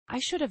I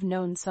should have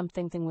known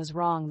something was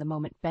wrong the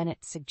moment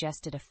Bennett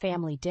suggested a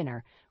family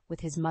dinner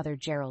with his mother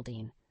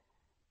Geraldine.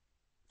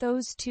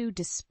 Those two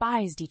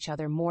despised each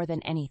other more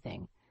than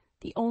anything.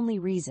 The only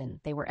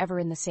reason they were ever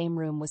in the same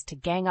room was to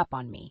gang up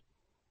on me.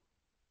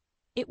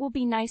 "It will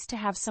be nice to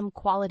have some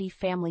quality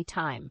family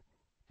time,"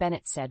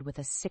 Bennett said with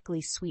a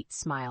sickly sweet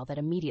smile that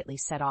immediately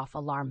set off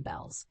alarm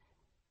bells.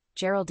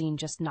 Geraldine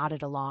just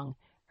nodded along,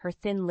 her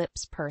thin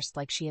lips pursed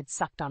like she had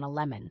sucked on a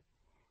lemon.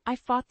 I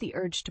fought the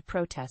urge to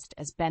protest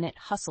as Bennett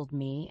hustled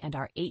me and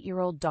our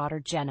 8-year-old daughter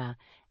Jenna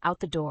out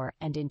the door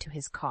and into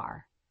his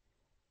car.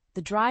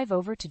 The drive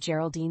over to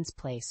Geraldine's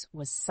place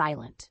was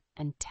silent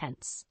and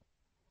tense.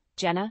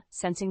 Jenna,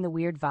 sensing the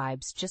weird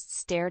vibes, just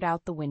stared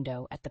out the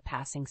window at the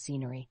passing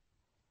scenery.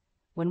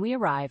 When we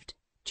arrived,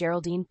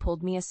 Geraldine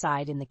pulled me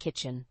aside in the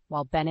kitchen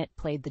while Bennett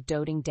played the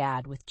doting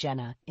dad with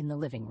Jenna in the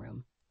living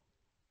room.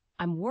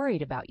 "I'm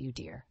worried about you,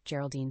 dear,"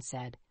 Geraldine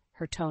said,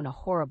 her tone a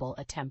horrible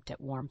attempt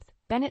at warmth.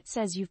 "Bennett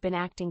says you've been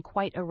acting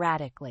quite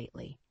erratic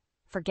lately,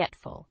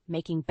 forgetful,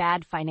 making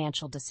bad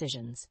financial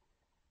decisions."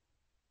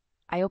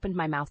 I opened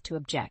my mouth to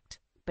object,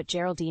 but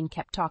Geraldine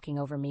kept talking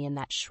over me in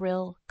that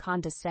shrill,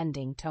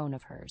 condescending tone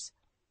of hers.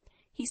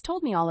 "He's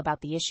told me all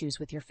about the issues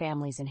with your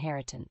family's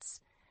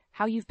inheritance,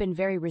 how you've been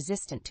very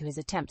resistant to his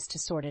attempts to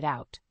sort it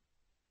out."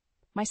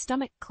 My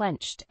stomach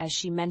clenched as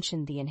she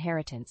mentioned the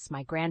inheritance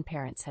my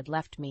grandparents had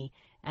left me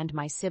and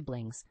my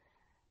siblings,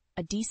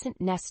 a decent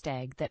nest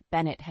egg that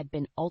Bennett had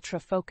been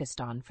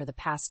ultra-focused on for the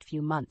past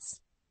few months.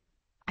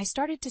 I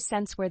started to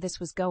sense where this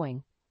was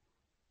going.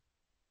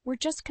 "We're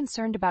just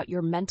concerned about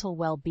your mental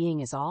well-being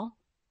is all,"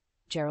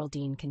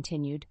 Geraldine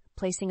continued,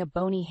 placing a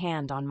bony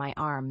hand on my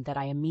arm that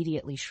I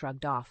immediately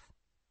shrugged off.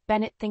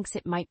 "Bennett thinks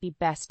it might be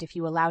best if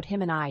you allowed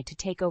him and I to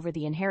take over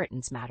the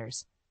inheritance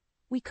matters.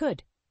 We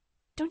could."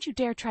 "Don't you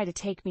dare try to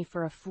take me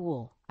for a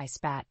fool," I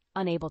spat,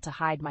 unable to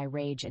hide my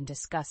rage and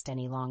disgust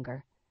any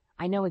longer.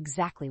 "I know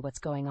exactly what's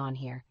going on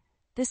here.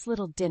 This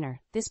little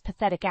dinner, this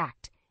pathetic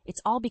act,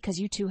 it's all because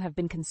you two have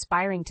been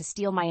conspiring to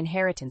steal my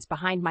inheritance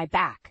behind my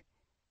back."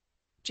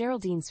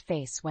 Geraldine's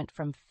face went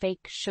from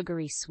fake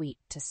sugary sweet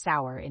to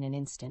sour in an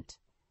instant.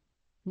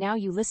 "Now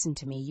you listen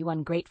to me, you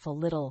ungrateful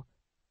little—"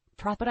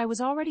 But I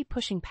was already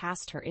pushing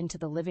past her into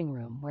the living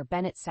room where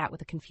Bennett sat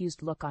with a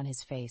confused look on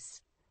his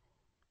face.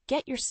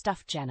 "Get your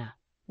stuff, Jenna.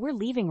 We're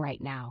leaving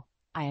right now,"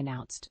 I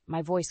announced,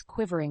 my voice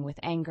quivering with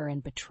anger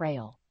and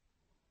betrayal.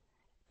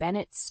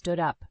 Bennett stood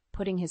up,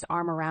 putting his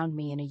arm around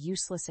me in a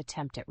useless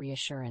attempt at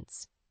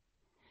reassurance.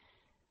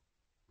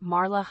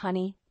 "Marla,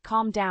 honey,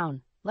 calm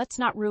down. Let's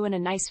not ruin a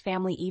nice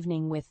family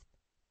evening with—"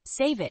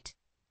 "Save it!"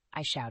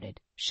 I shouted,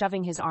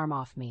 shoving his arm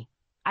off me.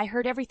 "I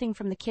heard everything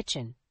from the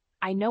kitchen.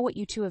 I know what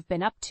you two have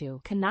been up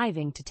to,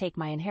 conniving to take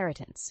my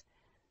inheritance."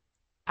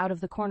 Out of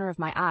the corner of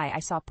my eye, I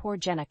saw poor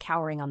Jenna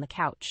cowering on the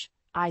couch,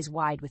 eyes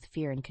wide with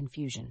fear and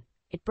confusion.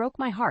 It broke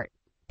my heart,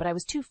 but I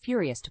was too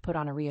furious to put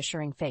on a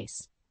reassuring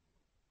face.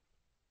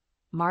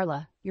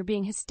 "Marla, you're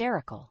being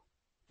hysterical,"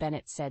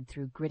 Bennett said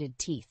through gritted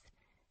teeth,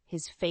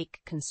 his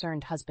fake,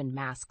 concerned husband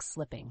mask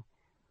slipping.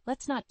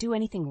 "Let's not do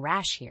anything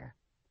rash here."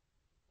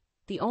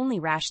 "The only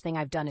rash thing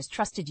I've done is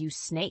trusted you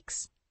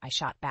snakes," I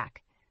shot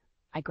back.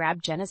 I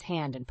grabbed Jenna's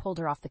hand and pulled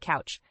her off the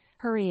couch,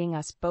 hurrying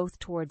us both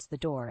towards the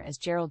door as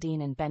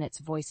Geraldine and Bennett's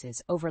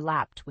voices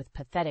overlapped with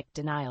pathetic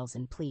denials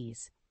and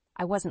pleas.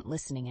 I wasn't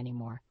listening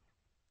anymore.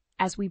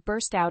 As we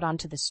burst out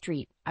onto the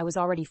street, I was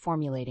already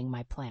formulating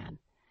my plan.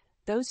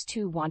 Those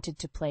two wanted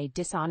to play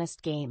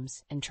dishonest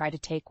games and try to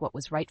take what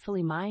was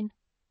rightfully mine?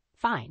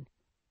 Fine.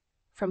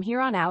 From here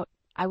on out,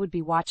 I would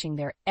be watching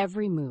their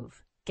every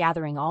move,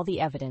 gathering all the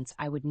evidence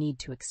I would need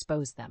to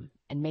expose them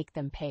and make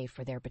them pay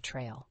for their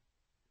betrayal.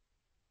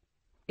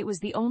 It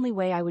was the only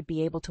way I would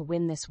be able to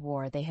win this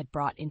war they had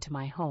brought into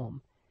my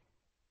home,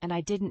 and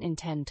I didn't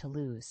intend to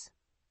lose.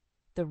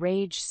 The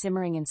rage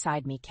simmering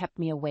inside me kept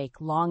me awake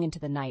long into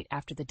the night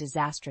after the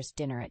disastrous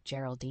dinner at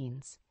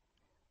Geraldine's.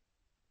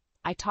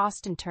 I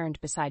tossed and turned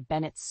beside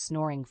Bennett's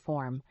snoring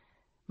form,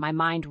 my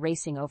mind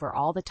racing over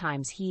all the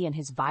times he and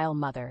his vile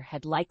mother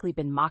had likely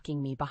been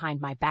mocking me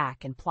behind my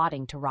back and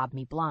plotting to rob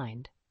me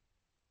blind.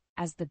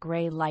 As the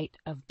gray light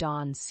of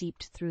dawn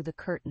seeped through the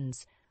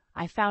curtains,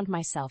 I found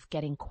myself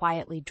getting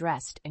quietly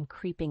dressed and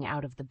creeping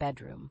out of the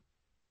bedroom.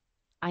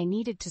 I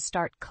needed to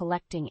start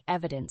collecting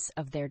evidence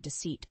of their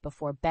deceit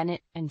before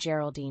Bennett and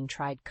Geraldine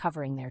tried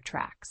covering their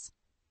tracks.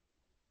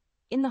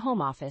 In the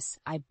home office,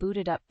 I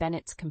booted up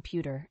Bennett's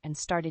computer and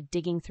started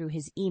digging through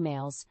his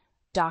emails,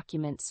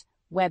 documents,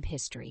 web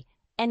history,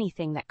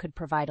 anything that could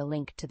provide a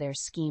link to their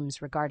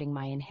schemes regarding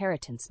my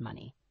inheritance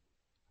money.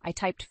 I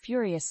typed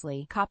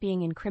furiously,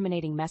 copying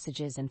incriminating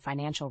messages and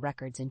financial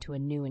records into a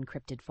new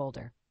encrypted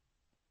folder.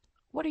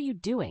 "What are you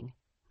doing?"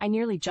 I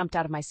nearly jumped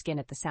out of my skin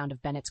at the sound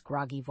of Bennett's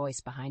groggy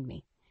voice behind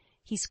me.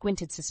 He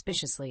squinted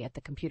suspiciously at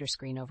the computer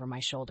screen over my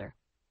shoulder.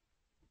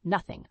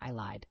 "Nothing," I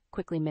lied,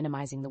 quickly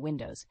minimizing the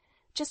windows.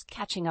 "Just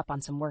catching up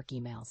on some work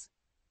emails."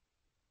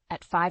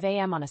 "At 5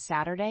 a.m. on a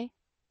Saturday?"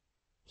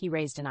 He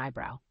raised an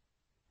eyebrow.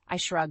 I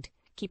shrugged,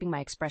 keeping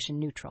my expression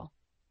neutral.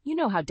 "You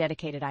know how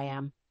dedicated I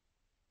am."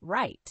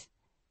 "Right."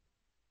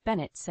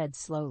 Bennett said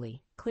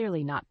slowly,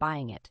 clearly not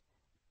buying it.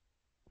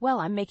 Well,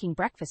 I'm making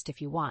breakfast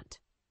if you want.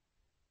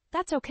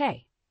 That's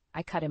okay,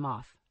 I cut him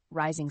off,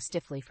 rising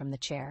stiffly from the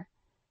chair.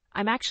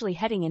 I'm actually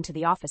heading into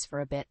the office for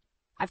a bit.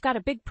 I've got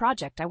a big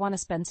project I want to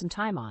spend some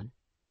time on.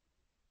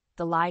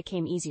 The lie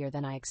came easier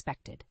than I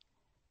expected.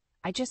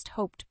 I just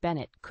hoped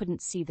Bennett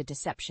couldn't see the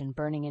deception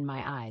burning in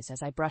my eyes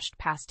as I brushed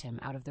past him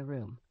out of the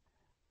room.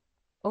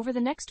 Over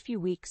the next few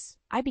weeks,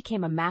 I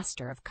became a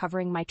master of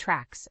covering my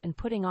tracks and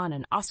putting on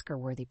an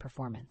Oscar-worthy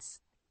performance.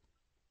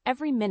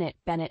 Every minute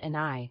Bennett and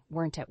I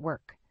weren't at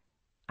work,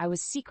 I was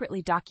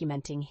secretly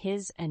documenting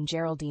his and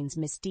Geraldine's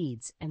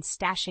misdeeds and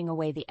stashing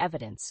away the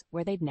evidence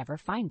where they'd never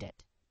find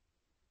it.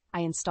 I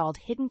installed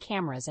hidden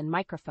cameras and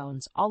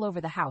microphones all over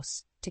the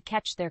house to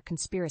catch their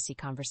conspiracy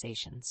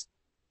conversations.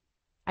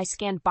 I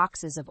scanned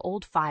boxes of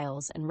old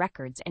files and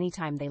records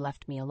anytime they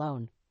left me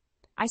alone.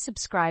 I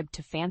subscribed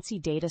to fancy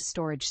data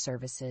storage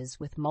services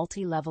with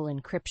multi-level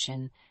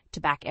encryption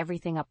to back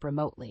everything up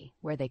remotely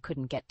where they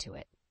couldn't get to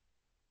it.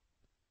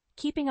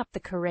 Keeping up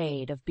the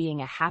charade of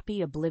being a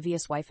happy,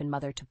 oblivious wife and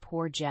mother to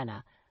poor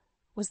Jenna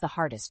was the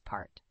hardest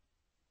part.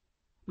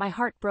 My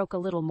heart broke a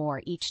little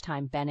more each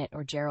time Bennett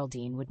or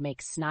Geraldine would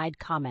make snide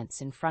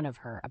comments in front of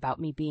her about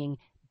me being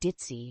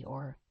ditzy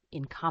or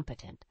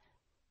incompetent.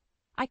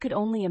 I could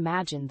only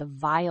imagine the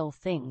vile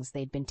things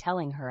they'd been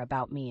telling her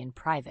about me in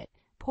private,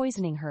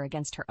 poisoning her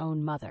against her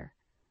own mother.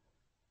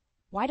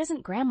 "Why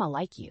doesn't Grandma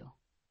like you?"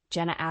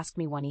 Jenna asked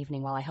me one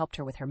evening while I helped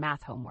her with her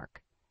math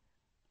homework.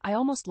 I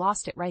almost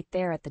lost it right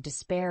there at the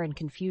despair and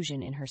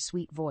confusion in her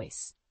sweet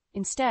voice.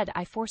 Instead,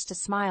 I forced a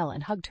smile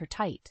and hugged her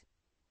tight.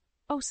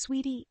 "Oh,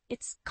 sweetie,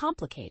 it's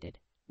complicated,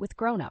 with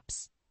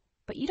grown-ups.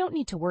 But you don't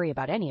need to worry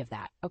about any of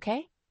that,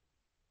 okay?"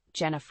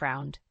 Jenna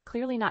frowned,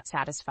 clearly not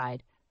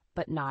satisfied,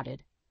 but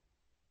nodded.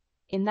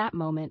 In that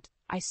moment,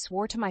 I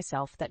swore to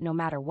myself that no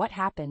matter what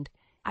happened,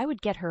 I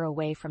would get her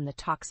away from the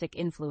toxic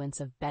influence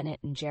of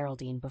Bennett and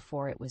Geraldine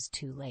before it was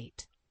too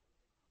late.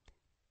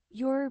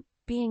 "You're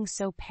being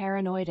so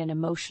paranoid and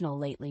emotional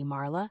lately,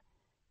 Marla,"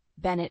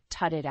 Bennett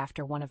tutted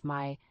after one of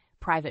my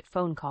private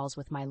phone calls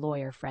with my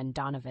lawyer friend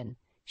Donovan,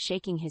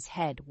 shaking his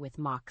head with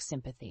mock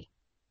sympathy.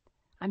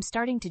 "I'm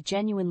starting to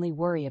genuinely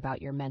worry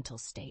about your mental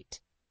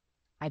state."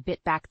 I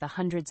bit back the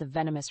hundreds of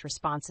venomous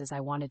responses I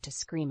wanted to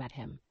scream at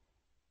him.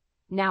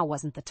 Now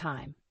wasn't the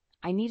time.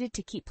 I needed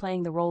to keep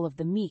playing the role of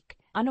the meek,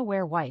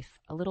 unaware wife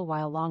a little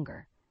while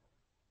longer.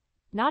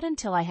 Not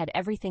until I had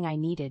everything I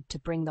needed to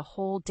bring the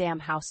whole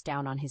damn house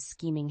down on his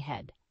scheming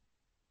head.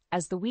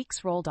 As the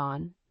weeks rolled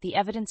on, the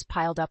evidence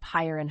piled up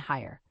higher and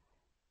higher.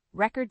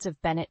 Records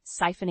of Bennett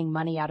siphoning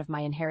money out of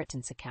my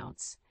inheritance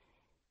accounts.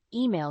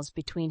 Emails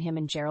between him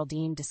and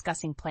Geraldine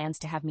discussing plans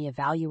to have me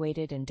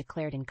evaluated and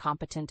declared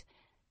incompetent.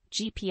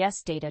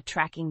 GPS data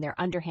tracking their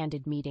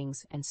underhanded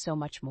meetings, and so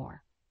much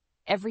more.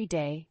 Every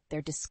day,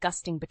 their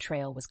disgusting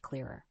betrayal was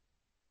clearer.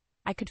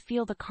 I could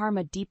feel the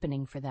karma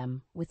deepening for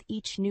them with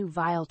each new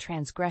vile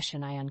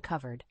transgression I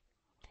uncovered.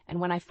 And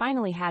when I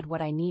finally had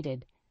what I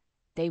needed,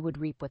 they would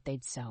reap what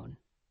they'd sown.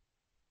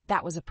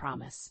 That was a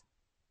promise.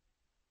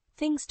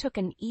 Things took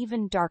an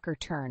even darker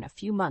turn a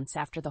few months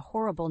after the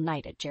horrible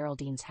night at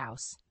Geraldine's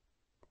house.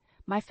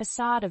 My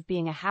facade of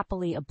being a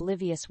happily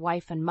oblivious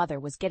wife and mother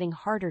was getting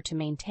harder to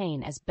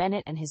maintain as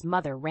Bennett and his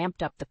mother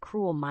ramped up the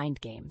cruel mind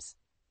games.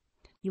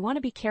 "You want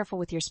to be careful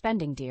with your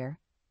spending, dear,"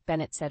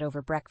 Bennett said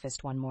over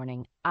breakfast one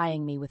morning,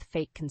 eyeing me with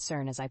fake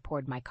concern as I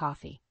poured my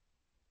coffee.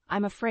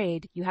 "I'm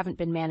afraid you haven't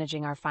been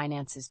managing our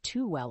finances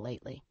too well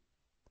lately."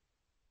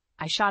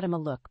 I shot him a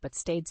look, but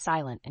stayed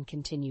silent and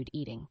continued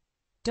eating.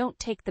 "Don't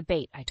take the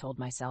bait," I told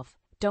myself.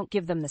 "Don't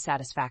give them the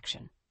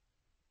satisfaction."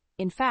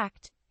 "In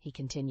fact," he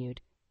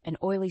continued, an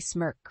oily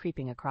smirk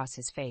creeping across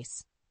his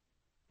face,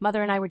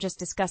 "Mother and I were just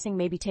discussing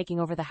maybe taking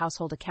over the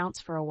household accounts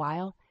for a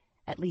while,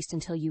 at least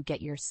until you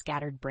get your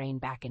scattered brain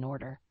back in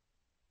order."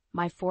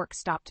 My fork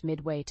stopped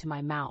midway to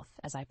my mouth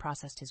as I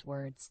processed his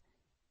words.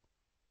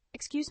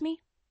 "Excuse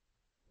me?"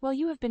 "Well,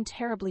 you have been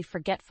terribly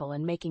forgetful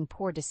and making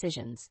poor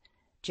decisions,"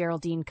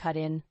 Geraldine cut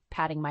in,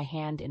 patting my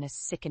hand in a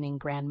sickening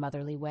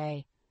grandmotherly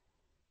way.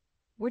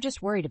 "We're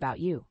just worried about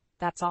you,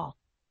 that's all."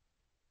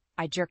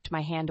 I jerked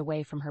my hand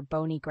away from her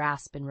bony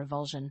grasp in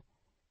revulsion.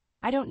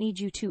 "I don't need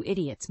you two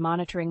idiots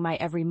monitoring my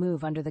every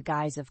move under the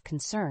guise of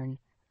concern.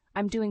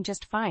 I'm doing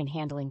just fine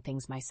handling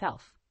things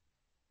myself."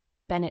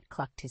 Bennett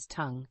clucked his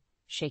tongue,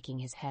 shaking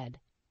his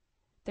head.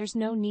 "There's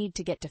no need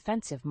to get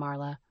defensive,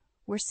 Marla.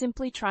 We're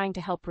simply trying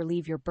to help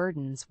relieve your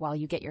burdens while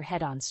you get your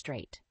head on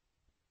straight."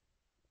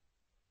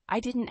 "I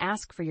didn't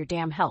ask for your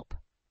damn help,"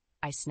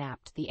 I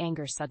snapped, the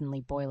anger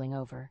suddenly boiling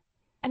over.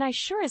 "And I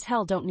sure as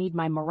hell don't need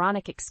my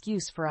moronic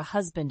excuse for a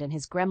husband and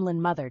his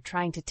gremlin mother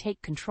trying to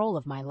take control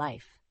of my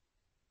life."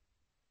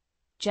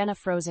 Jenna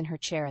froze in her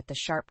chair at the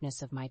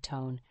sharpness of my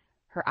tone,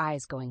 her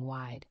eyes going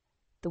wide.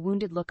 The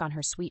wounded look on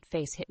her sweet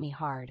face hit me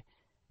hard,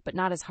 but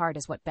not as hard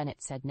as what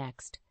Bennett said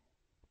next.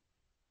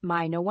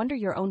 No wonder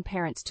your own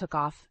parents took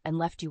off and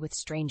left you with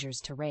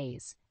strangers to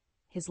raise."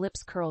 His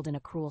lips curled in a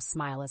cruel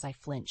smile as I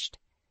flinched.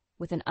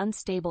 With an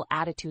unstable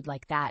attitude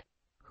like that,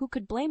 who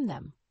could blame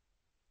them?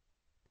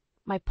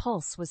 My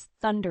pulse was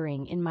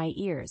thundering in my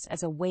ears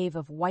as a wave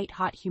of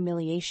white-hot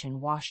humiliation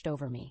washed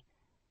over me.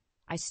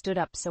 I stood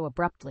up so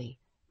abruptly,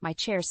 my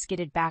chair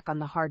skidded back on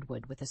the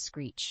hardwood with a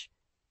screech.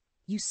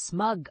 "You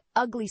smug,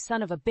 ugly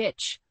son of a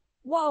bitch!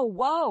 Whoa,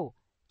 whoa!"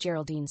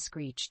 Geraldine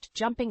screeched,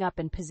 jumping up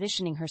and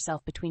positioning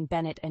herself between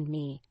Bennett and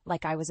me,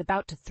 like I was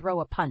about to throw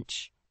a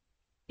punch.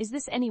 "Is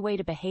this any way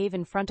to behave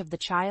in front of the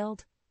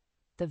child?"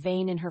 The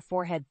vein in her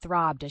forehead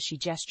throbbed as she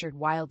gestured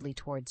wildly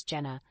towards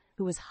Jenna,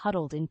 who was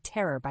huddled in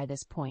terror by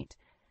this point.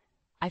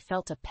 I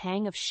felt a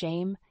pang of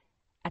shame,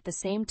 at the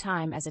same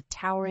time as a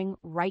towering,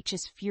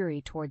 righteous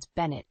fury towards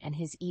Bennett and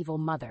his evil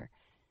mother.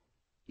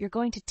 "You're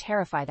going to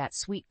terrify that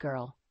sweet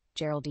girl,"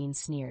 Geraldine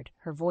sneered,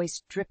 her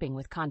voice dripping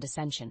with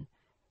condescension.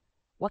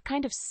 "What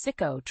kind of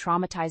sicko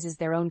traumatizes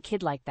their own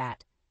kid like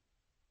that?"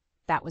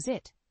 That was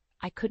it.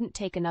 I couldn't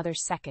take another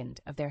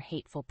second of their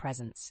hateful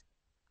presence.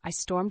 I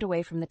stormed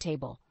away from the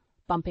table,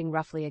 bumping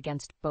roughly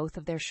against both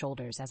of their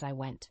shoulders as I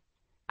went.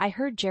 I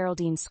heard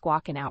Geraldine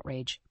squawk in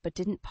outrage, but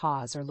didn't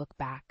pause or look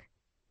back.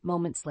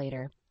 Moments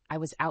later, I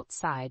was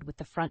outside with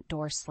the front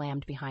door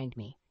slammed behind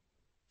me.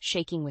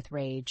 Shaking with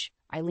rage,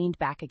 I leaned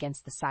back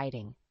against the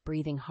siding,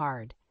 breathing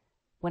hard,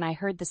 when I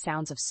heard the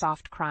sounds of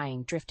soft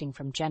crying drifting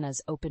from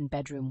Jenna's open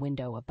bedroom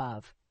window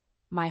above.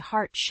 My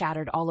heart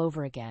shattered all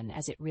over again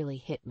as it really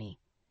hit me.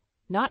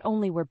 Not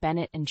only were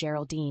Bennett and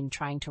Geraldine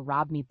trying to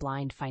rob me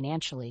blind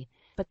financially,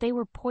 but they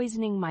were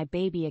poisoning my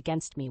baby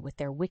against me with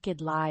their wicked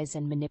lies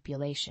and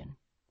manipulation,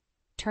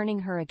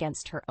 turning her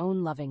against her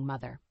own loving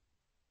mother.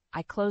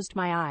 I closed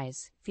my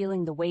eyes,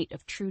 feeling the weight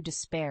of true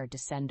despair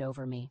descend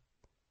over me.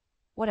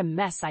 What a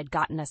mess I'd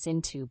gotten us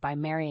into by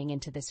marrying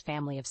into this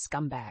family of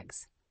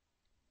scumbags.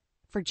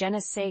 For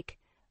Jenna's sake,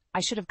 I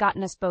should have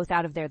gotten us both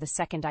out of there the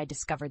second I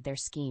discovered their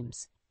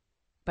schemes.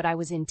 But I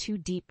was in too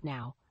deep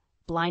now,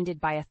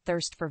 blinded by a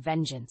thirst for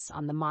vengeance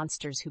on the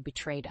monsters who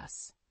betrayed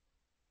us.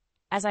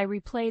 As I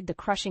replayed the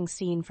crushing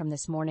scene from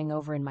this morning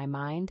over in my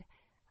mind,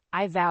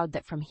 I vowed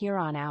that from here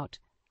on out,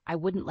 I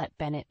wouldn't let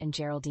Bennett and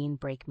Geraldine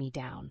break me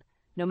down,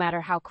 no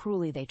matter how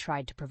cruelly they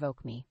tried to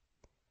provoke me.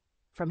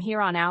 From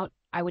here on out,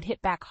 I would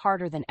hit back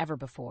harder than ever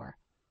before.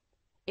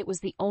 It was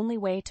the only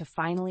way to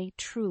finally,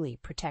 truly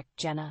protect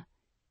Jenna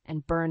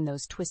and burn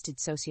those twisted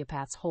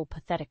sociopaths' whole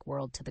pathetic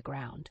world to the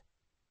ground.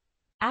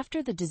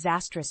 After the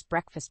disastrous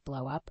breakfast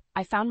blow-up,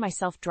 I found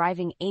myself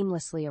driving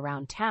aimlessly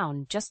around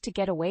town just to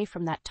get away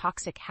from that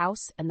toxic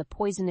house and the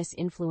poisonous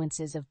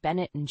influences of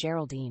Bennett and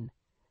Geraldine.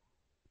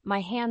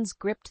 My hands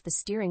gripped the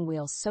steering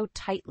wheel so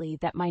tightly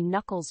that my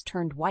knuckles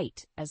turned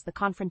white as the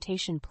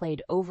confrontation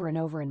played over and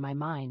over in my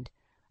mind.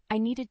 I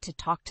needed to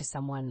talk to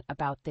someone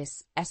about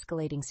this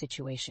escalating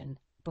situation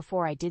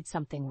before I did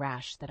something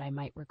rash that I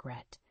might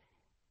regret.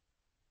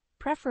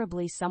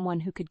 Preferably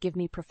someone who could give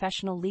me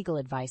professional legal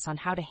advice on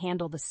how to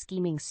handle the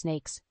scheming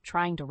snakes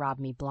trying to rob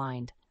me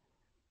blind.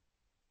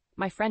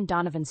 My friend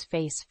Donovan's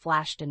face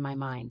flashed in my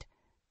mind,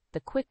 the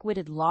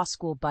quick-witted law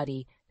school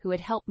buddy who had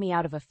helped me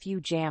out of a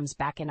few jams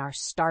back in our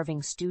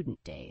starving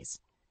student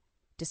days.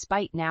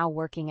 Despite now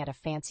working at a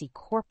fancy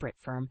corporate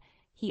firm,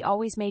 he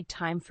always made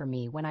time for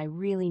me when I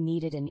really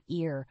needed an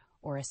ear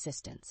or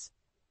assistance.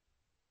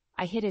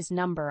 I hit his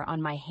number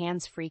on my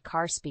hands-free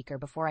car speaker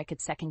before I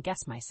could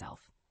second-guess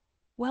myself.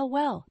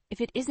 Well,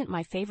 if it isn't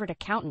my favorite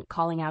accountant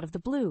calling out of the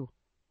blue.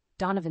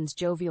 Donovan's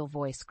jovial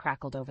voice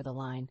crackled over the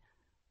line.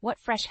 What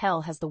fresh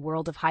hell has the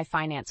world of high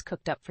finance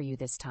cooked up for you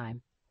this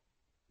time?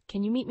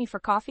 Can you meet me for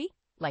coffee?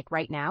 Like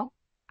right now?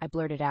 I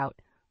blurted out,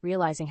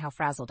 realizing how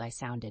frazzled I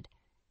sounded.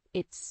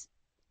 It's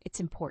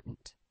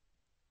important.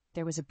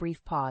 There was a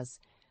brief pause,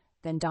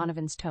 then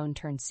Donovan's tone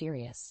turned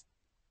serious.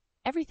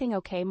 Everything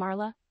okay,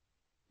 Marla?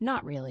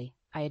 Not really,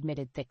 I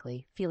admitted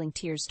thickly, feeling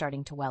tears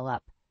starting to well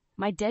up.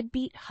 My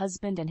deadbeat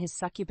husband and his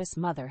succubus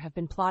mother have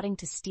been plotting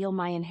to steal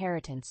my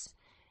inheritance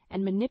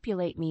and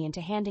manipulate me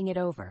into handing it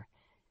over.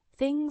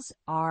 Things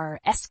are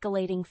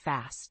escalating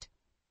fast.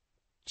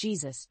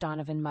 Jesus,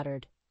 Donovan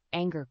muttered,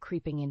 anger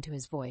creeping into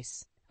his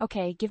voice.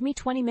 Okay, give me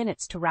 20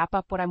 minutes to wrap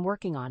up what I'm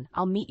working on.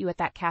 I'll meet you at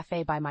that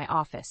cafe by my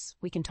office.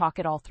 We can talk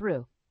it all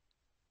through.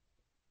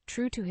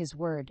 True to his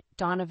word,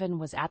 Donovan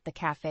was at the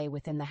cafe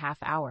within the half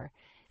hour,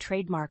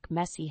 trademark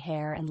messy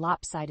hair and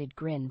lopsided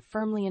grin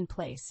firmly in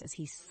place as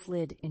he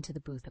slid into the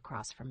booth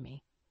across from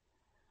me.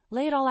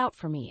 Lay it all out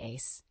for me,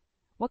 Ace.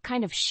 What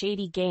kind of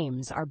shady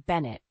games are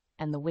Bennett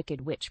and the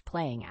Wicked Witch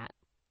playing at?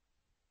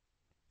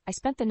 I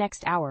spent the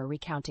next hour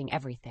recounting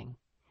everything.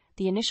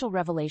 The initial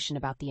revelation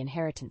about the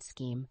inheritance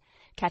scheme,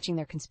 catching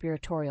their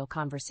conspiratorial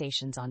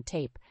conversations on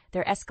tape,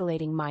 their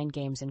escalating mind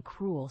games and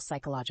cruel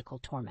psychological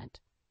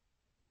torment.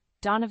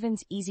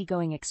 Donovan's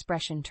easygoing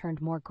expression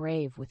turned more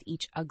grave with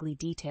each ugly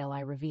detail I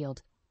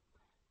revealed.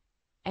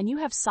 And you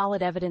have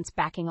solid evidence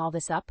backing all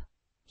this up?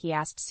 He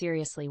asked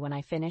seriously when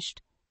I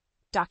finished.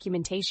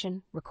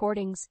 Documentation,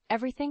 recordings,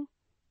 everything?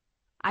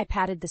 I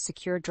patted the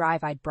secure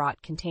drive I'd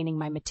brought containing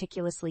my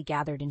meticulously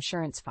gathered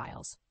insurance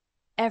files.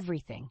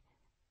 Everything.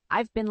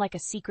 I've been like a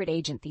secret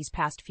agent these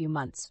past few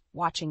months,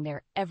 watching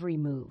their every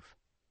move.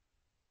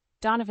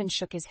 Donovan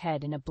shook his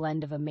head in a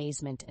blend of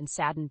amazement and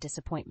saddened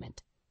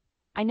disappointment.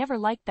 I never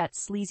liked that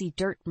sleazy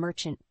dirt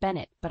merchant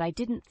Bennett, but I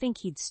didn't think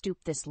he'd stoop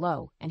this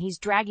low, and he's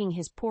dragging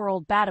his poor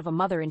old bat of a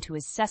mother into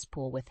his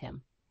cesspool with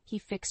him. He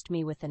fixed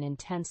me with an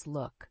intense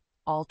look,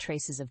 all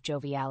traces of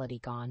joviality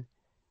gone.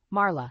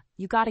 Marla,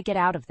 you gotta get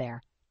out of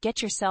there.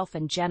 Get yourself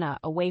and Jenna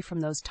away from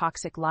those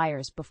toxic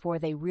liars before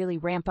they really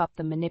ramp up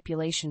the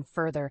manipulation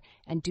further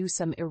and do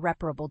some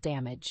irreparable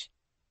damage.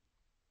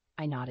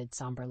 I nodded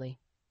somberly.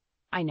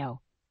 I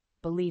know.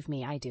 Believe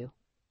me, I do.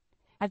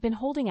 I've been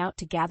holding out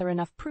to gather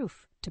enough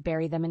proof to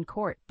bury them in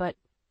court, but...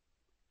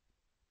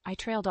 I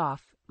trailed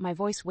off, my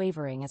voice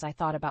wavering as I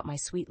thought about my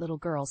sweet little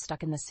girl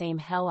stuck in the same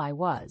hell I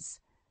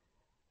was.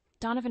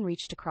 Donovan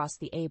reached across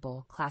the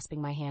able,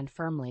 clasping my hand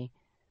firmly.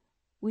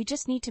 We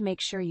just need to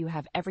make sure you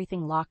have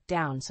everything locked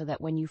down so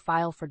that when you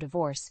file for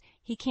divorce,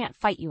 he can't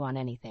fight you on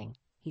anything,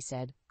 he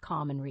said,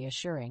 calm and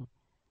reassuring.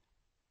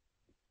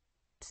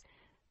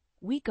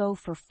 We go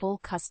for full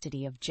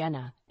custody of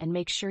Jenna and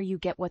make sure you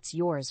get what's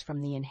yours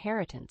from the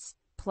inheritance,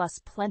 plus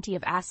plenty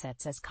of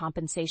assets as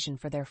compensation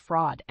for their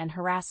fraud and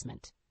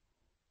harassment.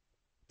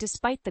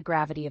 Despite the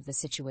gravity of the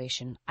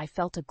situation, I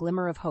felt a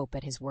glimmer of hope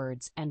at his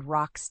words and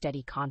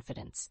rock-steady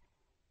confidence.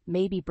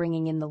 Maybe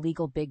bringing in the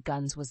legal big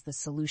guns was the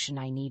solution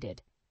I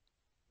needed.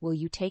 Will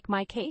you take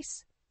my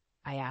case?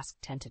 I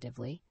asked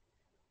tentatively.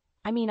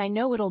 I mean, I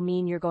know it'll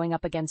mean you're going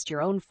up against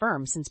your own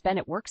firm since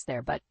Bennett works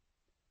there, but...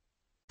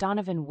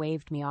 Donovan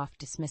waved me off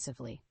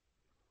dismissively.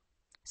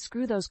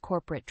 Screw those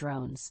corporate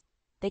drones.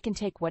 They can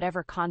take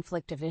whatever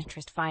conflict of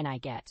interest fine I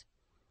get.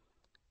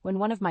 When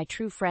one of my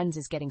true friends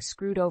is getting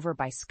screwed over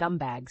by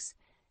scumbags,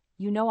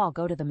 you know I'll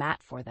go to the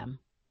mat for them.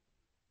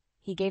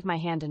 He gave my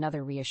hand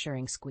another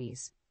reassuring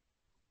squeeze.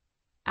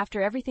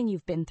 After everything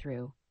you've been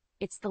through,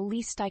 it's the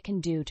least I can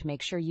do to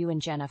make sure you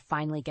and Jenna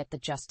finally get the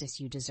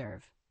justice you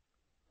deserve.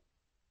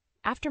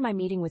 After my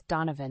meeting with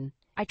Donovan,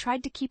 I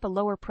tried to keep a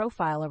lower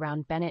profile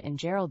around Bennett and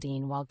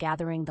Geraldine while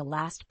gathering the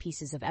last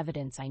pieces of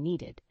evidence I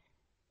needed.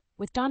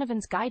 With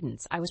Donovan's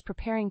guidance, I was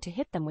preparing to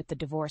hit them with the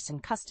divorce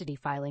and custody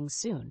filings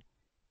soon.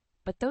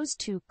 But those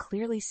two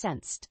clearly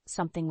sensed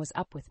something was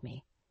up with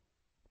me.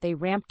 They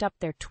ramped up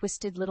their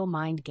twisted little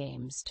mind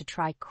games to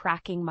try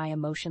cracking my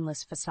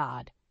emotionless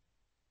facade.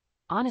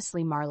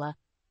 Honestly, Marla,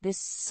 this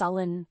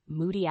sullen,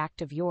 moody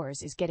act of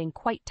yours is getting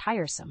quite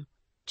tiresome.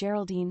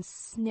 Geraldine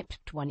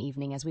snipped one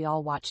evening as we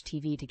all watched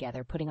TV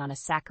together, putting on a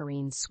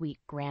saccharine, sweet,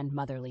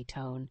 grandmotherly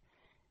tone.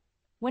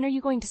 When are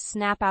you going to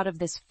snap out of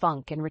this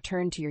funk and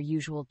return to your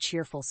usual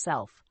cheerful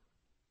self?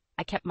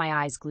 I kept my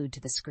eyes glued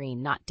to the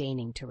screen, not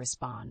deigning to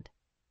respond.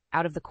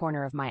 Out of the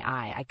corner of my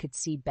eye, I could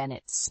see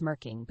Bennett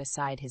smirking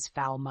beside his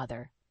foul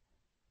mother.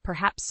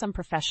 Perhaps some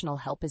professional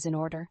help is in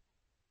order?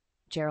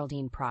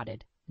 Geraldine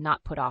prodded,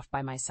 not put off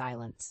by my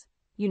silence.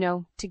 You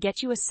know, to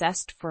get you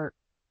assessed for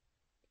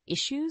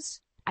issues,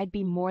 I'd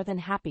be more than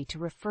happy to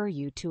refer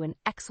you to an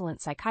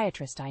excellent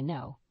psychiatrist I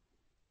know.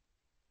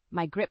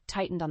 My grip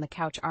tightened on the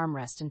couch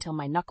armrest until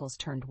my knuckles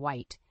turned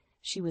white.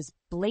 She was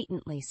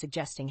blatantly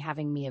suggesting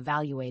having me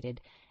evaluated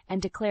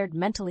and declared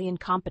mentally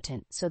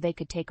incompetent so they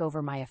could take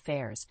over my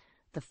affairs,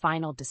 the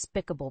final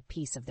despicable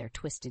piece of their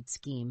twisted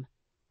scheme.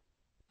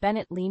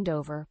 Bennett leaned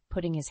over,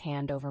 putting his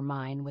hand over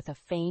mine with a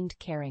feigned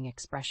caring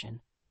expression.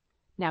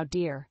 Now,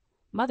 dear,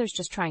 Mother's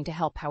just trying to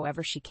help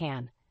however she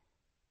can.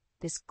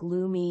 This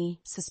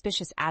gloomy,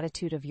 suspicious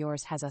attitude of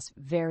yours has us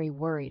very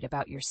worried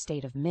about your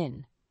state of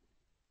min.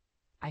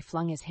 I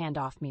flung his hand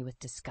off me with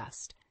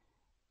disgust.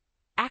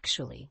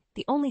 Actually,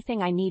 the only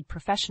thing I need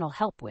professional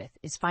help with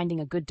is finding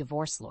a good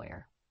divorce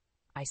lawyer,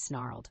 I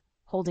snarled,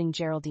 holding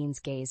Geraldine's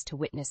gaze to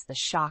witness the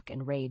shock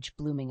and rage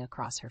blooming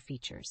across her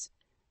features.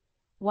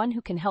 One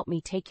who can help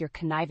me take your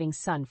conniving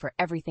son for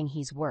everything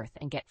he's worth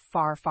and get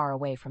far, far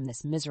away from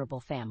this miserable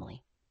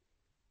family.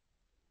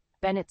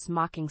 Bennett's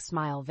mocking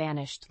smile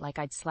vanished like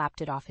I'd slapped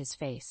it off his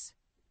face.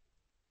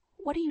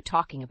 What are you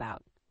talking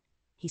about?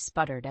 He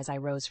sputtered as I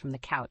rose from the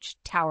couch,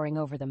 towering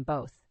over them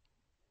both.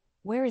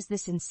 Where is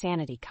this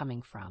insanity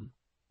coming from?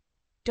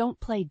 Don't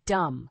play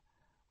dumb.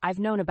 I've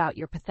known about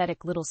your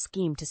pathetic little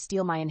scheme to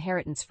steal my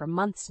inheritance for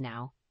months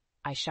now,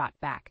 I shot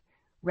back,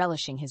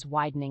 relishing his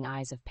widening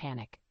eyes of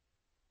panic.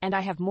 And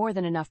I have more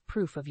than enough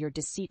proof of your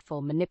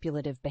deceitful,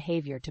 manipulative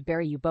behavior to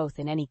bury you both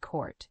in any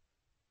court.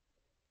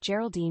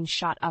 Geraldine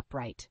shot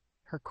upright,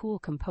 her cool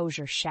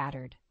composure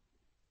shattered.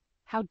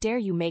 How dare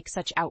you make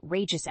such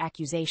outrageous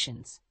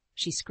accusations?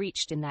 She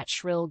screeched in that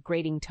shrill,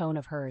 grating tone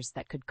of hers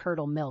that could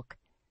curdle milk.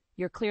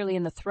 You're clearly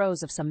in the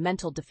throes of some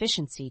mental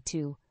deficiency,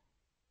 too.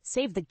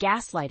 Save the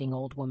gaslighting,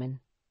 old woman.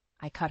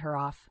 I cut her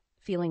off,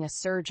 feeling a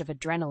surge of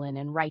adrenaline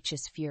and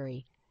righteous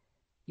fury.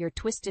 Your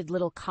twisted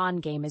little con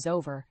game is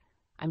over.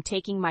 I'm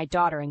taking my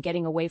daughter and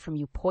getting away from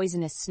you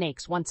poisonous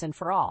snakes once and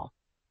for all.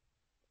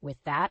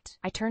 With that,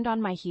 I turned on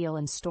my heel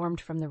and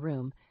stormed from the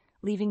room,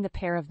 leaving the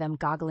pair of them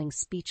goggling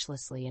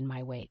speechlessly in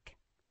my wake.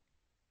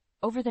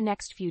 Over the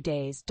next few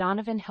days,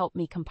 Donovan helped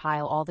me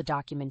compile all the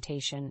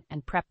documentation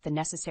and prep the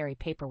necessary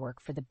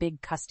paperwork for the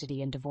big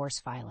custody and divorce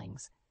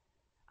filings.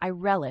 I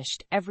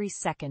relished every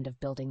second of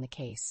building the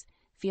case,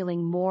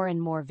 feeling more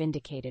and more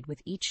vindicated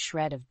with each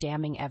shred of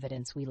damning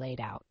evidence we laid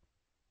out.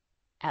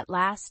 At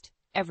last,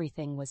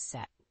 Everything was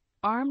set.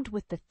 Armed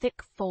with the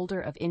thick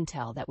folder of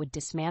intel that would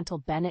dismantle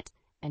Bennett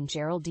and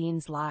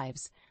Geraldine's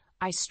lives,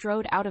 I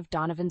strode out of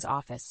Donovan's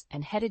office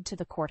and headed to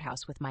the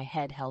courthouse with my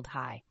head held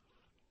high.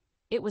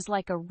 It was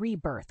like a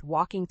rebirth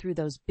walking through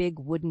those big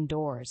wooden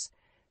doors,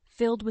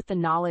 filled with the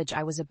knowledge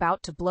I was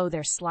about to blow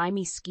their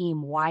slimy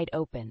scheme wide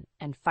open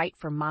and fight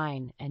for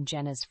mine and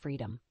Jenna's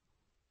freedom.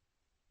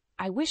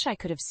 I wish I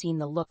could have seen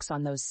the looks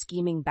on those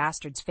scheming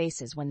bastards'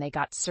 faces when they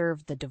got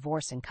served the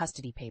divorce and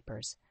custody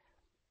papers.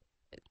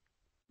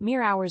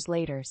 Mere hours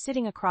later,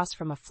 sitting across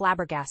from a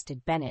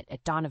flabbergasted Bennett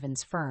at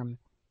Donovan's firm,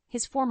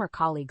 his former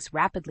colleagues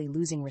rapidly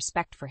losing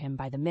respect for him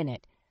by the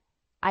minute,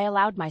 I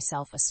allowed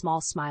myself a small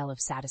smile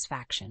of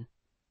satisfaction.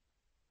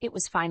 It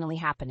was finally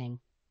happening.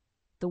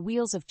 The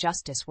wheels of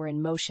justice were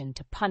in motion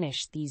to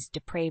punish these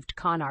depraved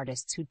con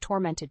artists who'd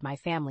tormented my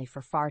family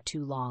for far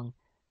too long.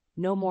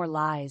 No more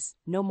lies,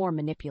 no more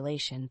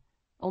manipulation,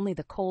 only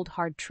the cold,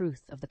 hard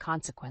truth of the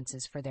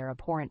consequences for their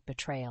abhorrent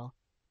betrayal.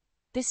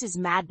 "This is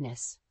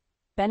madness,"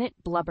 Bennett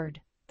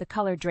blubbered, the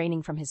color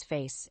draining from his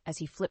face as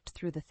he flipped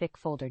through the thick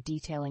folder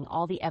detailing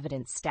all the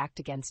evidence stacked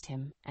against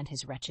him and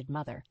his wretched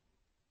mother.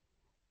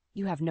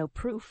 "You have no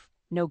proof,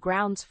 no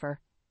grounds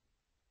for—"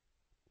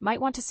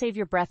 "Might want to save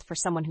your breath for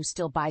someone who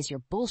still buys your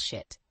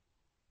bullshit,"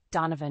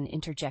 Donovan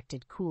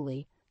interjected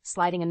coolly,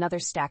 sliding another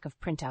stack of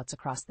printouts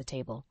across the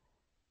table.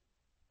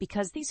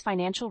 "Because these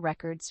financial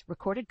records,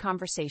 recorded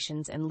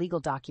conversations, and legal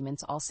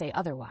documents all say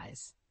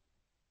otherwise."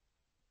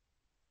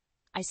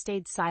 I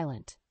stayed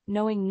silent,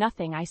 knowing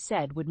nothing I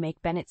said would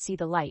make Bennett see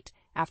the light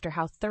after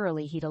how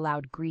thoroughly he'd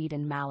allowed greed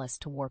and malice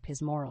to warp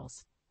his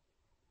morals.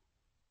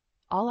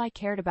 All I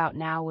cared about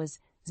now was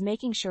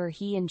making sure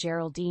he and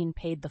Geraldine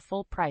paid the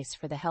full price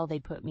for the hell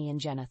they'd put me and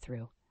Jenna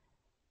through.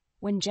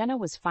 When Jenna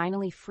was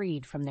finally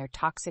freed from their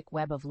toxic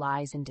web of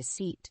lies and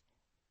deceit,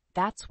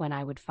 that's when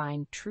I would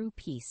find true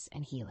peace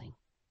and healing.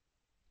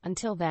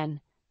 Until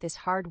then, this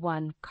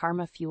hard-won,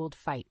 karma-fueled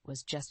fight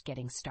was just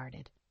getting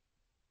started.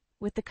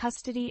 With the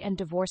custody and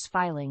divorce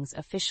filings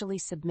officially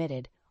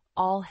submitted,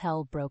 all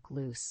hell broke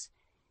loose.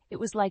 It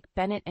was like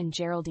Bennett and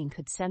Geraldine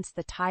could sense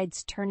the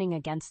tides turning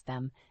against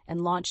them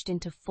and launched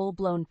into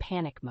full-blown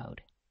panic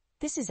mode.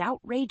 "This is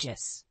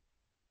outrageous,"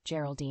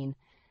 Geraldine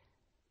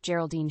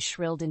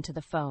shrilled into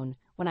the phone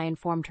when I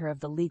informed her of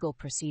the legal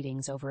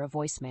proceedings over a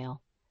voicemail.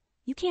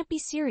 "You can't be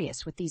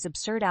serious with these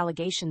absurd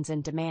allegations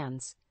and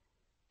demands."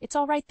 "It's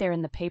all right there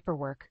in the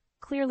paperwork,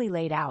 clearly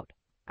laid out,"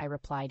 I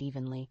replied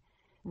evenly,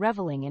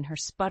 reveling in her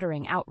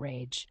sputtering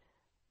outrage.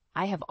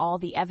 "I have all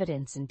the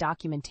evidence and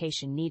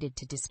documentation needed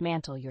to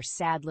dismantle your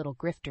sad little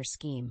grifter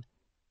scheme."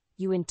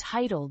 "You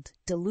entitled,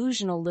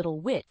 delusional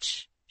little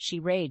witch," she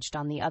raged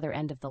on the other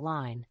end of the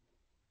line.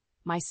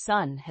 "My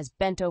son has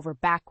bent over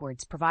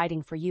backwards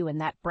providing for you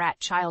and that brat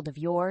child of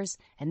yours,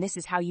 and this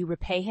is how you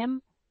repay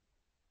him?"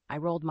 I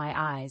rolled my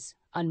eyes,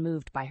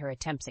 unmoved by her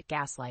attempts at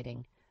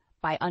gaslighting.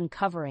 "By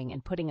uncovering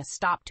and putting a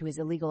stop to his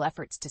illegal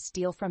efforts to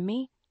steal from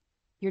me?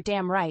 You're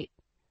damn right,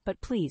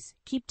 but please,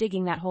 keep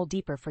digging that hole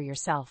deeper for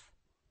yourself.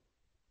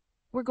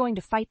 We're going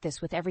to fight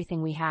this with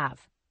everything we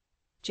have."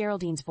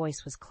 Geraldine's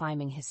voice was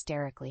climbing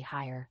hysterically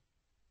higher.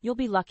 "You'll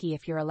be lucky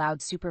if you're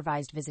allowed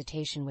supervised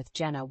visitation with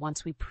Jenna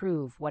once we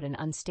prove what an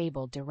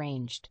unstable,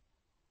 deranged—"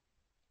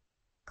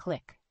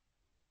 Click.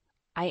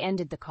 I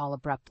ended the call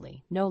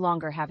abruptly, no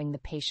longer having the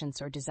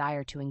patience or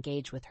desire to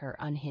engage with her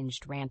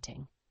unhinged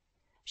ranting.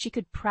 She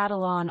could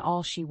prattle on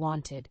all she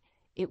wanted.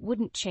 It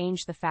wouldn't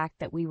change the fact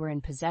that we were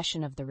in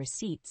possession of the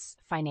receipts,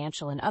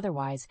 financial and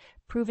otherwise,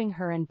 proving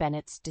her and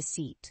Bennett's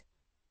deceit.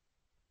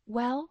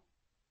 "Well?"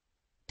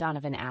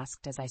 Donovan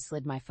asked as I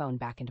slid my phone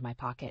back into my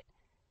pocket.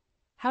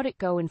 "How'd it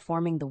go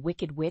informing the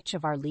wicked witch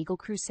of our legal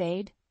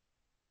crusade?"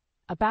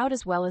 "About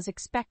as well as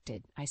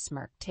expected," I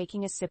smirked,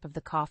 taking a sip of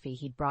the coffee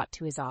he'd brought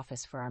to his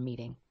office for our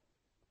meeting.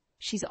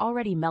 "She's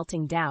already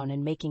melting down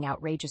and making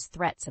outrageous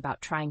threats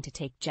about trying to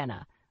take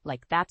Jenna,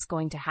 like that's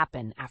going to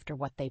happen after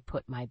what they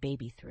put my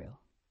baby through."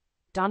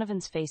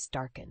 Donovan's face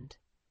darkened.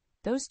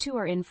 "Those two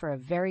are in for a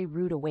very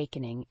rude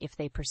awakening if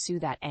they pursue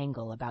that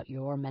angle about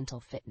your mental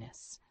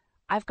fitness.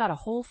 I've got a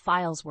whole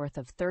file's worth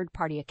of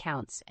third-party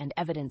accounts and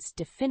evidence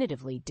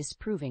definitively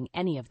disproving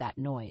any of that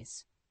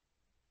noise."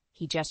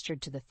 He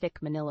gestured to the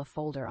thick manila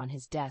folder on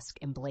his desk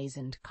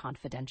emblazoned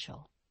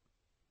confidential.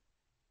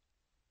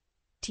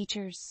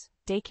 "Teachers,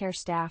 daycare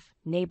staff,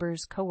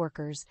 neighbors,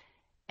 coworkers,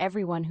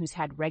 everyone who's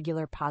had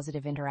regular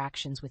positive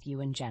interactions with you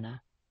and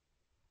Jenna.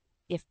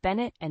 If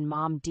Bennett and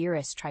Mom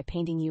Dearest try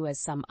painting you as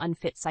some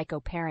unfit psycho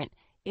parent,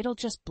 it'll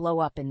just blow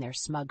up in their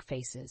smug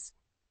faces."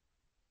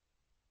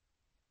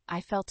 I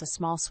felt a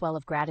small swell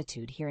of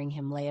gratitude hearing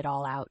him lay it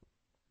all out.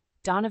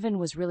 Donovan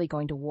was really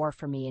going to war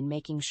for me in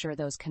making sure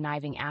those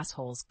conniving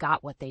assholes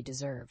got what they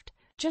deserved.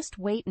 "Just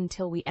wait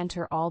until we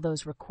enter all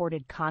those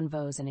recorded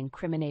convos and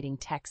incriminating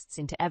texts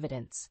into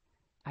evidence,"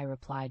 I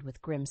replied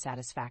with grim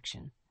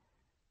satisfaction.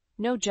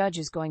 "No judge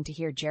is going to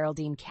hear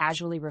Geraldine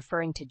casually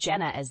referring to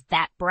Jenna as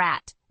that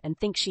brat and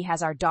think she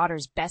has our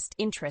daughter's best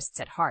interests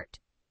at heart."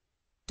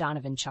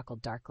 Donovan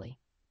chuckled darkly.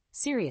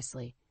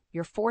 "Seriously,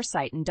 your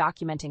foresight in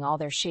documenting all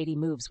their shady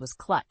moves was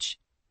clutch.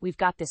 We've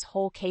got this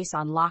whole case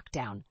on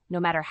lockdown, no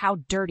matter how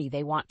dirty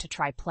they want to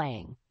try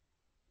playing."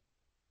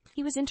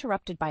 He was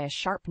interrupted by a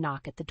sharp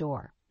knock at the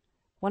door.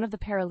 One of the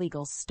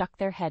paralegals stuck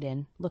their head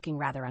in, looking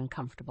rather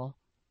uncomfortable.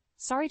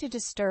 "Sorry to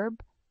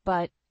disturb,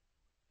 but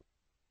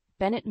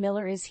Bennett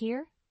Miller is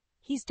here?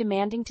 He's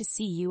demanding to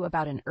see you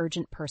about an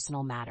urgent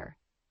personal matter."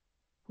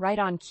 Right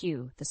on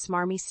cue, the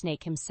smarmy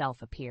snake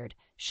himself appeared,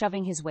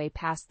 shoving his way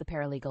past the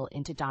paralegal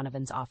into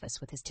Donovan's office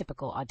with his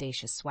typical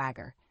audacious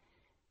swagger.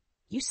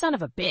 "You son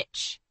of a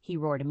bitch!" he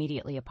roared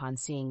immediately upon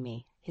seeing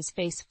me, his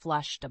face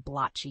flushed a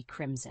blotchy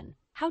crimson.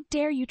 "How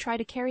dare you try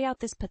to carry out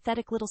this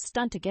pathetic little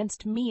stunt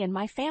against me and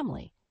my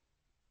family?"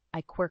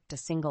 I quirked a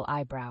single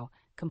eyebrow,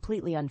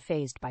 completely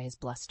unfazed by his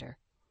bluster.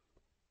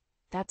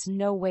 "That's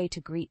no way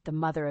to greet the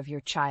mother of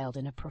your child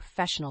in a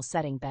professional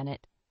setting,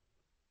 Bennett."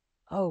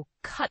 "Oh,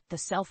 cut the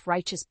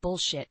self-righteous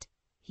bullshit,"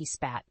 he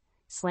spat,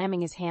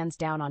 slamming his hands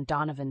down on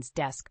Donovan's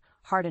desk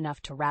hard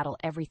enough to rattle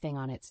everything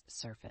on its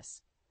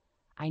surface.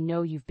 "I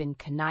know you've been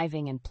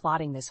conniving and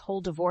plotting this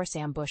whole divorce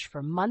ambush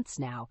for months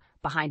now,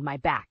 behind my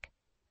back."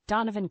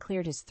 Donovan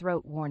cleared his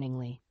throat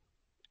warningly.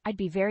 "I'd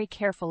be very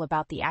careful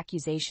about the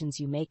accusations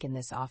you make in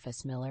this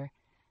office, Miller,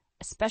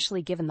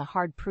 especially given the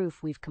hard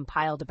proof we've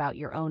compiled about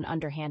your own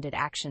underhanded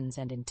actions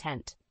and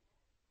intent."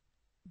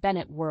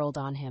 Bennett whirled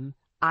on him,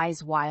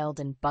 eyes wild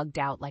and bugged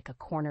out like a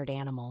cornered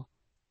animal.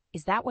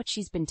 "Is that what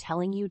she's been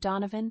telling you,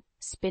 Donovan?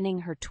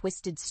 Spinning her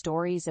twisted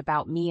stories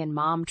about me and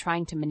Mom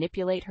trying to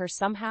manipulate her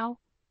somehow?"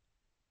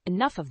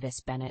 "Enough of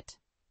this, Bennett."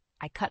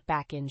 I cut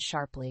back in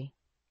sharply,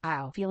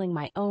 feeling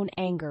my own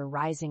anger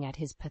rising at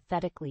his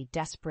pathetically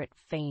desperate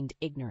feigned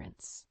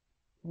ignorance.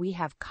 "We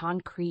have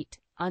concrete,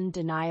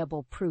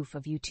 undeniable proof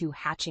of you two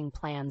hatching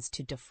plans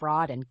to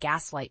defraud and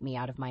gaslight me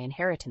out of my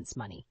inheritance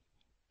money.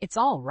 It's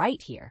all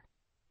right here."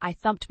 I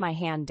thumped my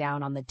hand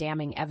down on the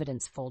damning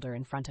evidence folder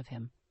in front of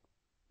him.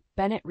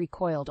 Bennett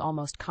recoiled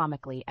almost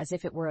comically, as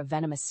if it were a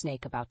venomous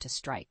snake about to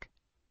strike.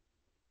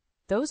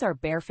 "Those are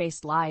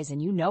barefaced lies,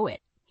 and you know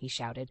it," he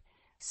shouted,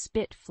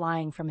 spit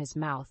flying from his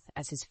mouth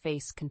as his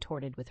face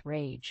contorted with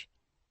rage.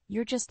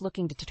 "You're just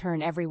looking to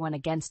turn everyone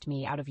against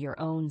me out of your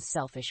own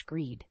selfish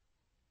greed."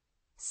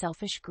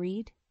 "Selfish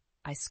greed?"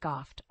 I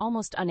scoffed,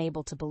 almost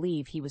unable to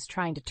believe he was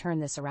trying to turn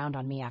this around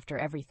on me after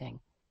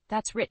everything.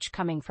 "That's rich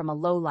coming from a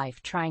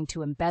lowlife trying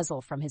to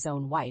embezzle from his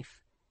own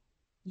wife.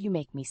 You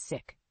make me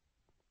sick."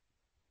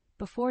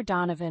 Before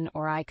Donovan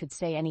or I could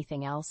say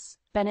anything else,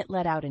 Bennett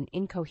let out an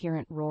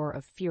incoherent roar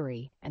of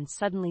fury and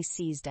suddenly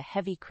seized a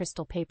heavy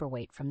crystal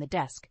paperweight from the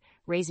desk,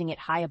 raising it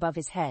high above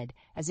his head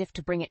as if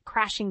to bring it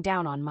crashing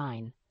down on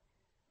mine.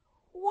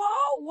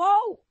 "Whoa,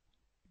 whoa!"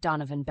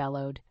 Donovan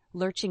bellowed,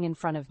 lurching in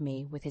front of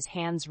me with his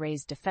hands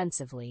raised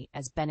defensively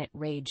as Bennett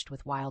raged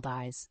with wild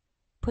eyes.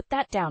 "Put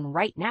that down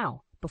right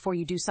now, before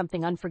you do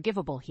something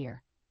unforgivable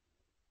here."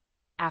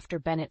 After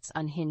Bennett's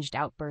unhinged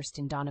outburst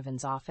in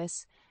Donovan's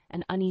office,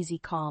 an uneasy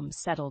calm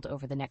settled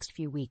over the next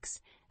few weeks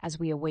as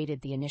we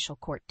awaited the initial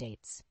court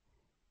dates.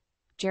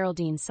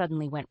 Geraldine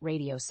suddenly went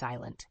radio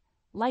silent,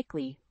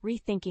 likely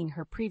rethinking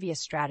her previous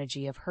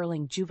strategy of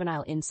hurling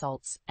juvenile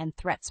insults and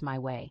threats my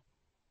way.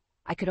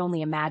 I could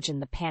only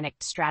imagine the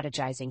panicked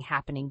strategizing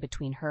happening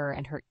between her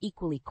and her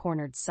equally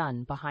cornered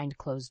son behind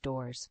closed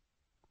doors.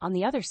 On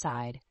the other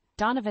side,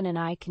 Donovan and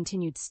I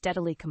continued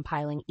steadily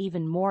compiling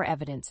even more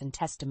evidence and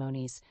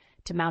testimonies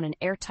to mount an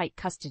airtight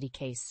custody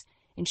case,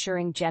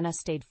 ensuring Jenna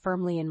stayed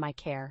firmly in my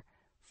care,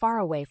 far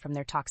away from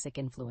their toxic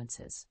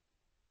influences.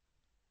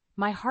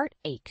 My heart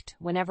ached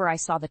whenever I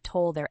saw the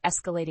toll their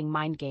escalating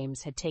mind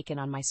games had taken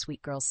on my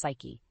sweet girl's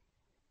psyche.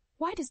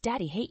 "Why does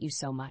Daddy hate you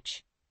so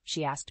much?"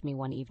 she asked me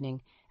one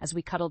evening as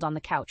we cuddled on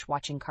the couch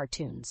watching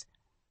cartoons,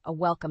 a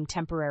welcome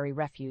temporary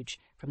refuge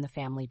from the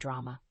family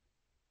drama.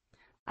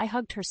 I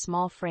hugged her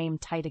small frame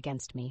tight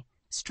against me,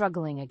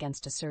 struggling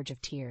against a surge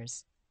of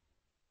tears.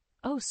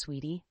 "Oh,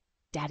 sweetie,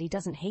 Daddy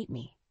doesn't hate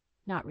me.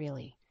 Not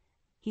really.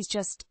 He's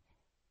just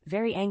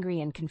very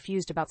angry and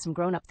confused about some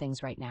grown-up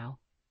things right now."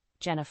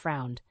 Jenna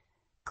frowned,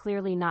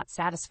 clearly not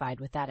satisfied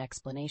with that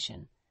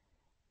explanation.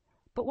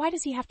 "But why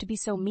does he have to be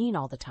so mean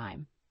all the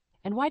time?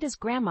 And why does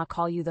Grandma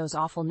call you those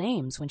awful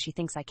names when she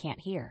thinks I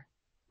can't hear?"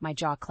 My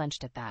jaw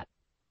clenched at that.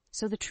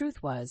 So the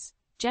truth was,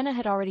 Jenna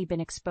had already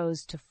been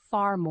exposed to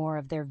far more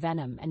of their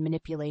venom and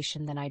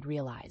manipulation than I'd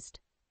realized.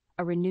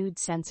 A renewed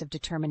sense of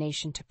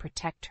determination to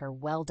protect her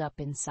welled up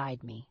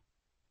inside me.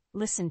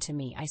 "Listen to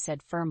me," I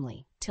said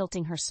firmly,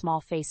 tilting her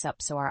small face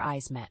up so our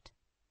eyes met.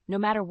 "No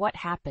matter what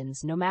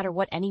happens, no matter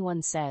what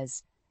anyone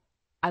says,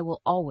 I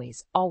will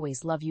always,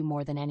 always love you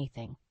more than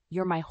anything.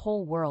 You're my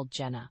whole world,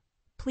 Jenna.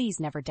 Please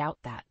never doubt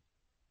that."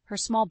 Her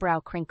small brow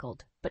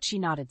crinkled, but she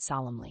nodded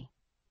solemnly.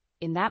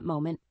 In that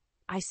moment,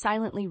 I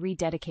silently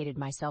rededicated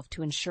myself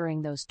to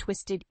ensuring those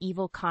twisted,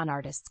 evil con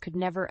artists could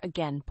never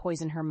again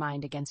poison her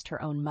mind against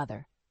her own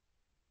mother.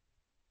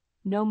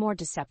 No more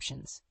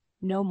deceptions,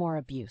 no more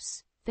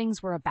abuse.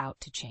 Things were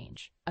about to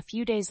change. A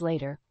few days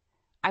later,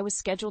 I was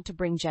scheduled to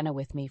bring Jenna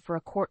with me for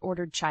a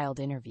court-ordered child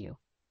interview,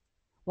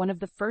 one of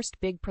the first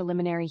big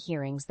preliminary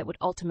hearings that would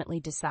ultimately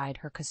decide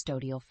her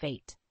custodial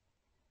fate.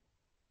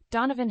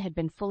 Donovan had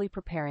been fully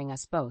preparing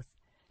us both,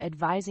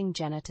 advising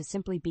Jenna to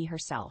simply be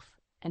herself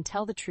and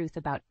tell the truth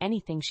about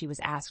anything she was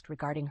asked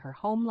regarding her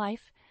home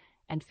life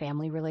and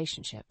family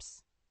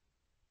relationships.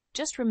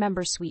 Just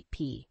remember, sweet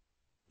pea,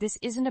 this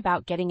isn't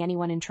about getting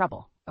anyone in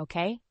trouble,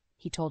 okay?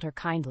 He told her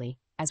kindly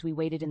as we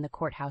waited in the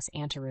courthouse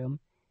anteroom.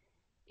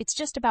 It's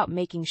just about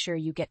making sure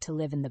you get to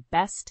live in the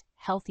best,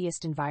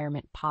 healthiest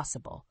environment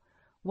possible,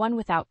 one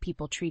without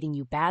people treating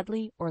you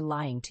badly or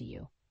lying to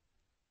you.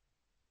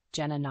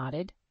 Jenna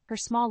nodded, her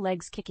small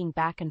legs kicking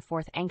back and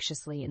forth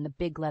anxiously in the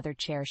big leather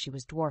chair she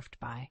was dwarfed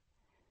by.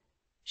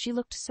 She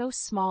looked so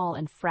small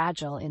and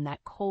fragile in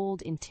that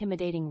cold,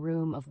 intimidating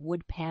room of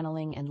wood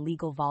paneling and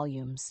legal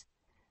volumes.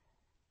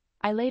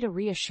 I laid a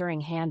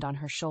reassuring hand on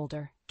her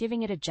shoulder,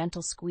 giving it a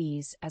gentle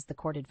squeeze as the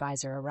court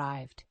advisor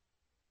arrived.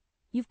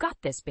 "You've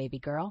got this, baby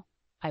girl,"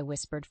 I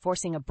whispered,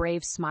 forcing a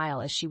brave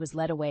smile as she was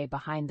led away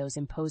behind those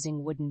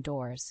imposing wooden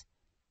doors.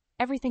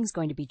 "Everything's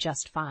going to be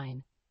just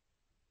fine."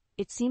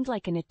 It seemed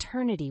like an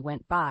eternity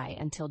went by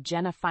until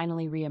Jenna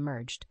finally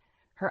reemerged,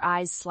 her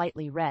eyes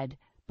slightly red,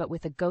 but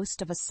with a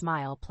ghost of a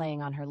smile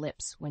playing on her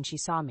lips when she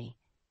saw me.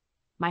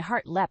 My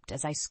heart leapt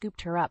as I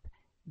scooped her up,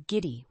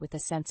 giddy with a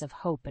sense of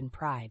hope and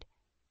pride.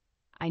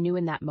 I knew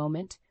in that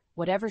moment,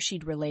 whatever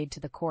she'd relayed to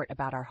the court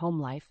about our home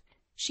life,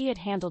 she had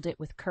handled it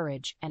with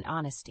courage and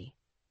honesty.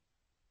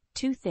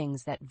 Two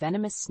things that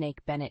venomous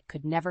snake Bennett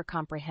could never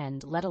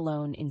comprehend, let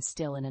alone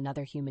instill in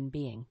another human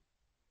being.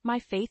 My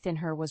faith in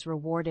her was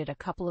rewarded a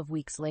couple of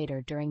weeks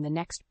later during the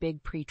next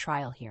big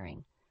pre-trial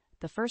hearing,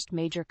 the first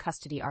major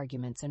custody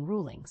arguments and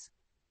rulings.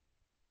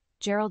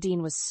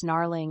 Geraldine was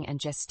snarling and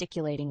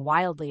gesticulating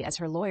wildly as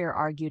her lawyer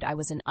argued I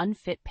was an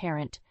unfit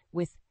parent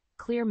with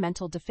clear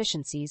mental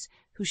deficiencies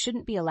who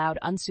shouldn't be allowed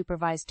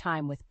unsupervised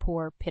time with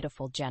poor,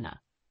 pitiful Jenna.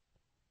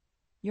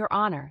 "Your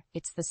Honor,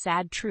 it's the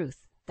sad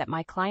truth that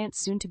my client's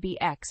soon-to-be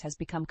ex has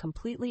become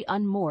completely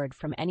unmoored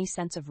from any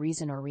sense of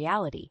reason or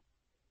reality."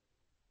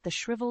 The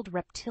shriveled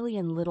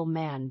reptilian little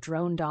man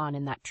droned on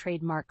in that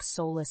trademark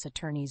soulless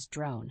attorney's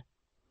drone.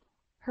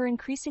 "Her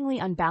increasingly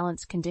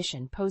unbalanced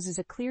condition poses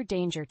a clear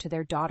danger to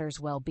their daughter's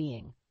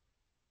well-being."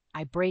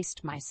 I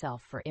braced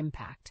myself for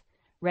impact,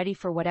 ready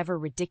for whatever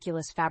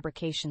ridiculous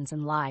fabrications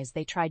and lies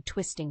they tried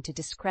twisting to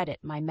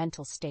discredit my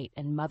mental state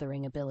and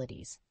mothering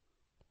abilities.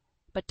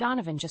 But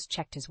Donovan just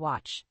checked his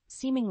watch,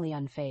 seemingly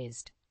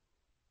unfazed.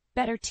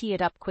 "Better tee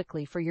it up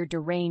quickly for your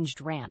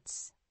deranged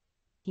rants,"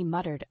 he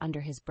muttered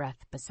under his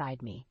breath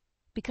beside me,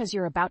 "because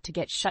you're about to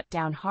get shut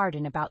down hard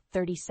in about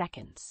 30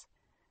 seconds.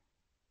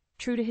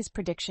 True to his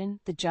prediction,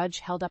 the judge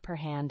held up her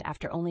hand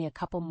after only a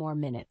couple more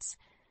minutes,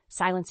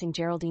 silencing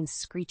Geraldine's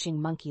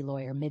screeching monkey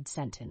lawyer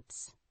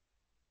mid-sentence.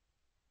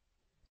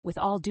 "With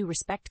all due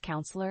respect,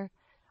 counselor,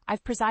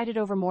 I've presided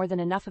over more than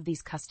enough of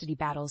these custody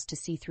battles to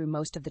see through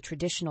most of the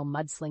traditional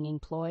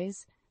mudslinging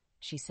ploys,"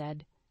 she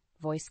said,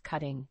 voice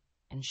cutting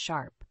and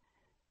sharp.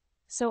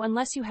 "So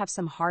unless you have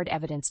some hard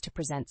evidence to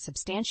present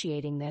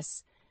substantiating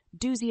this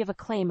doozy of a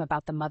claim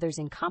about the mother's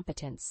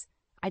incompetence,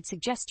 I'd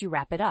suggest you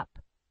wrap it up."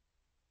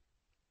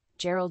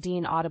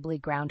 Geraldine audibly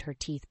ground her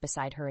teeth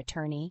beside her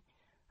attorney,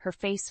 her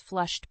face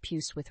flushed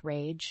puce with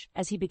rage,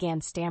 as he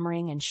began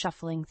stammering and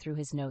shuffling through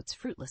his notes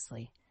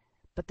fruitlessly.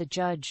 But the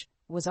judge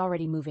was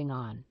already moving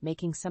on,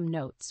 making some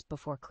notes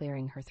before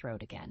clearing her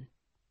throat again.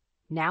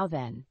 "Now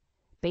then,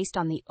 based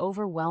on the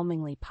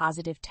overwhelmingly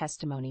positive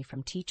testimony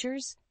from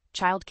teachers,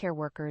 childcare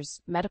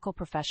workers, medical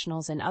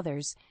professionals, and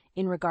others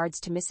in regards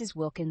to Mrs.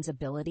 Wilkins'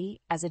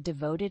 ability as a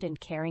devoted and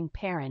caring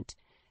parent,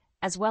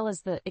 as well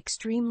as the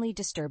extremely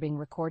disturbing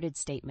recorded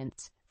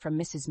statements from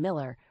Mrs.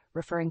 Miller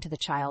referring to the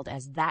child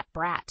as that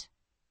brat,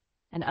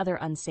 and other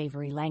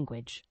unsavory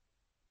language."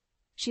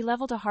 She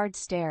leveled a hard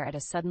stare at a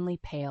suddenly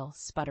pale,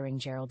 sputtering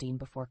Geraldine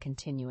before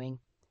continuing.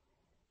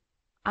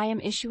 "I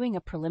am issuing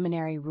a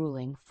preliminary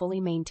ruling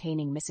fully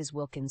maintaining Mrs.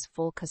 Wilkins'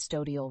 full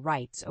custodial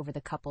rights over the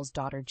couple's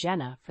daughter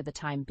Jenna for the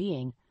time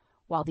being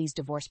while these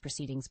divorce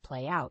proceedings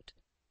play out.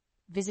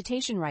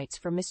 Visitation rights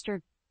for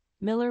Mr.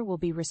 Miller will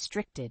be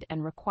restricted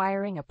and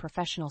requiring a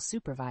professional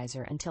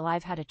supervisor until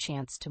I've had a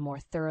chance to more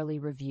thoroughly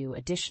review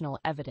additional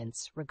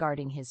evidence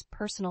regarding his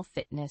personal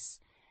fitness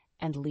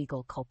and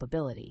legal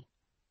culpability."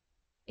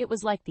 It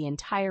was like the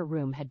entire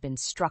room had been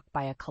struck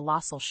by a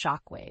colossal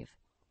shockwave.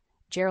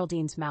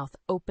 Geraldine's mouth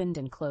opened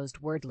and closed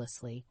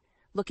wordlessly,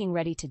 looking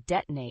ready to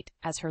detonate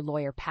as her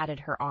lawyer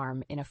patted her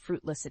arm in a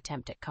fruitless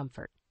attempt at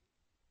comfort.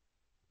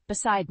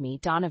 Beside me,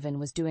 Donovan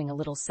was doing a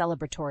little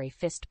celebratory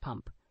fist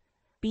pump,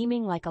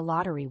 beaming like a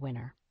lottery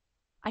winner.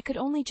 I could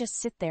only just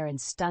sit there in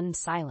stunned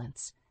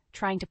silence,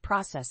 trying to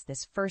process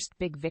this first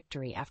big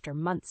victory after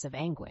months of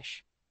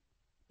anguish.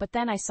 But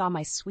then I saw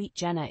my sweet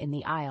Jenna in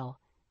the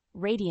aisle,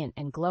 radiant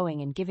and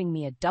glowing and giving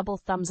me a double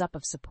thumbs up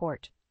of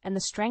support, and the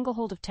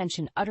stranglehold of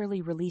tension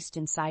utterly released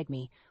inside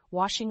me,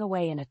 washing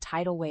away in a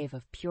tidal wave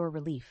of pure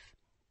relief.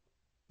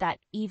 That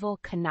evil,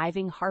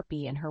 conniving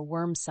harpy and her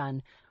worm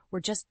son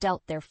were just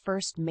dealt their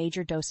first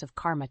major dose of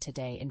karma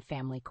today in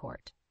family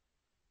court.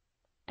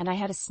 And I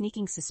had a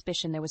sneaking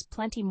suspicion there was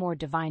plenty more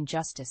divine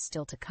justice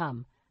still to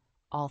come,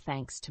 all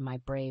thanks to my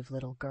brave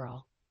little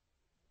girl.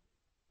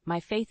 My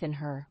faith in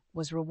her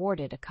was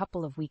rewarded a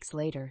couple of weeks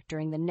later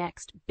during the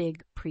next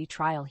big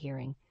pre-trial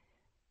hearing,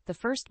 the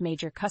first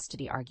major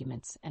custody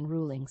arguments and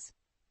rulings.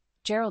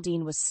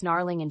 Geraldine was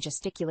snarling and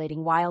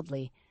gesticulating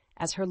wildly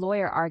as her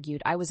lawyer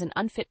argued I was an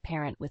unfit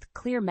parent with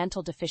clear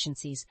mental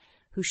deficiencies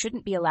who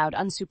shouldn't be allowed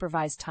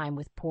unsupervised time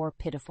with poor,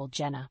 pitiful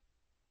Jenna.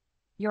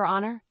 Your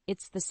Honor,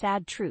 it's the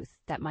sad truth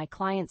that my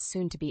client's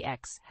soon-to-be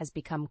ex has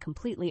become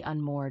completely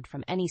unmoored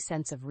from any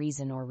sense of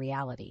reason or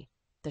reality.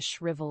 The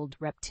shriveled,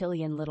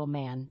 reptilian little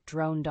man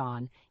droned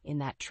on in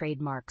that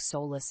trademark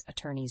soulless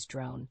attorney's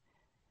drone.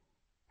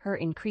 Her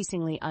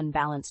increasingly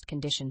unbalanced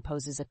condition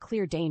poses a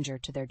clear danger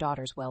to their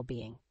daughter's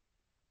well-being.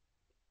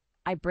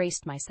 I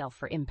braced myself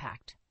for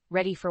impact,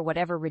 ready for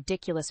whatever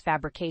ridiculous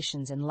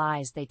fabrications and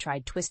lies they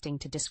tried twisting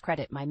to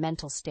discredit my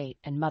mental state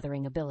and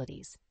mothering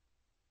abilities.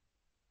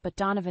 But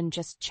Donovan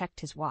just checked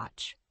his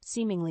watch,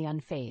 seemingly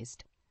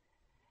unfazed.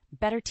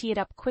 Better tee it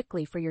up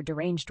quickly for your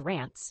deranged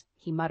rants,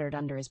 he muttered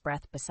under his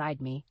breath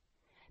beside me,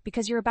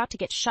 because you're about to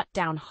get shut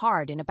down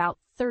hard in about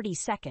 30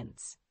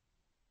 seconds.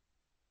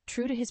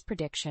 True to his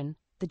prediction,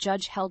 the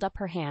judge held up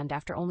her hand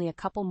after only a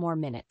couple more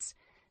minutes,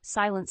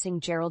 silencing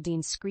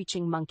Geraldine's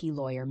screeching monkey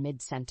lawyer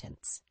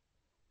mid-sentence.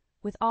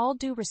 With all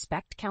due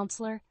respect,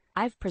 counselor,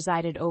 I've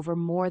presided over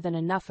more than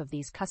enough of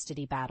these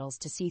custody battles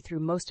to see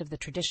through most of the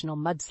traditional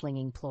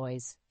mudslinging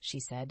ploys,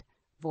 she said,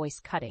 voice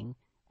cutting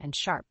and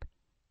sharp.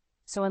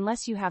 So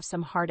unless you have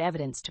some hard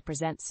evidence to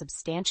present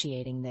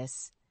substantiating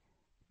this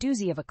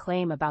doozy of a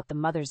claim about the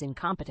mother's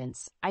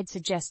incompetence, I'd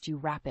suggest you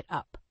wrap it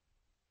up.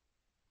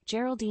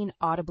 Geraldine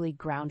audibly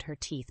ground her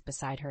teeth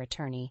beside her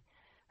attorney,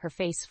 her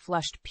face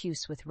flushed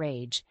puce with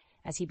rage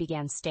as he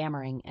began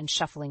stammering and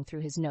shuffling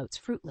through his notes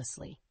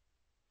fruitlessly.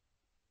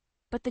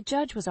 But the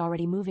judge was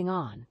already moving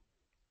on,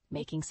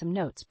 making some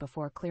notes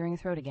before clearing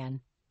throat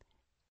again.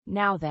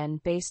 Now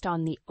then, based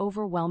on the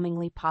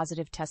overwhelmingly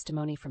positive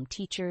testimony from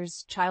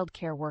teachers, child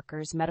care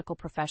workers, medical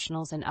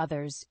professionals, and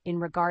others in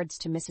regards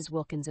to Mrs.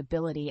 Wilkins'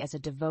 ability as a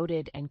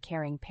devoted and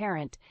caring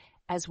parent,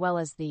 as well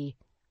as the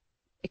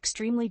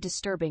extremely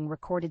disturbing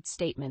recorded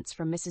statements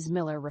from Mrs.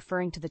 Miller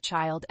referring to the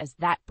child as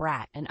that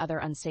brat and other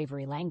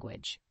unsavory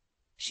language,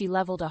 she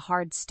leveled a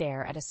hard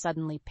stare at a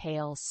suddenly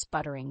pale,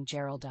 sputtering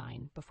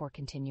Geraldine before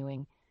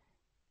continuing.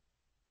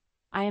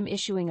 I am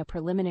issuing a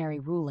preliminary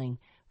ruling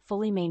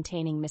fully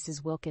maintaining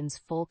Mrs. Wilkins'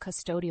 full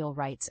custodial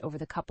rights over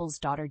the couple's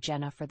daughter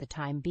Jenna for the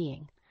time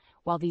being,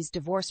 while these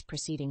divorce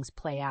proceedings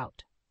play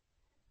out.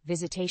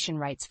 Visitation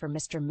rights for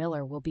Mr.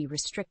 Miller will be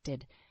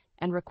restricted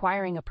and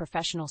requiring a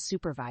professional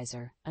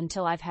supervisor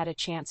until I've had a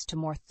chance to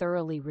more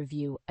thoroughly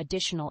review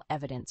additional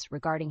evidence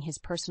regarding his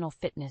personal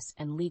fitness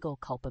and legal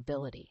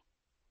culpability.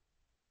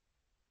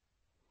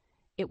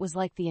 It was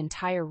like the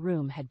entire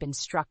room had been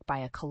struck by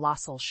a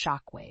colossal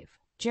shockwave.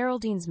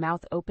 Geraldine's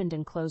mouth opened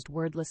and closed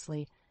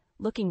wordlessly,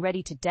 looking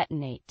ready to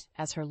detonate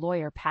as her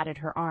lawyer patted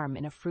her arm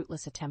in a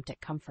fruitless attempt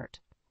at comfort.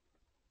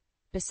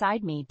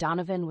 Beside me,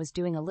 Donovan was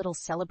doing a little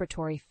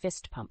celebratory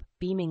fist pump,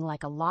 beaming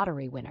like a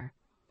lottery winner.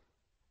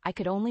 I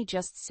could only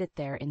just sit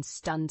there in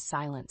stunned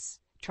silence,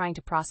 trying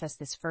to process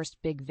this first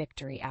big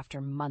victory after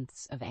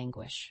months of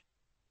anguish.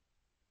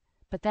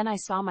 But then I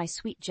saw my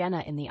sweet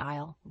Jenna in the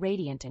aisle,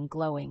 radiant and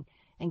glowing,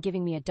 and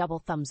giving me a double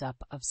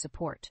thumbs-up of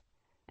support,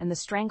 and the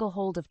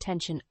stranglehold of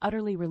tension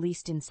utterly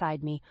released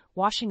inside me,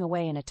 washing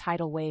away in a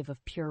tidal wave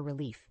of pure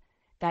relief.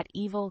 That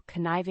evil,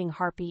 conniving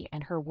harpy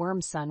and her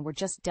worm son were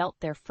just dealt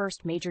their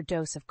first major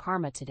dose of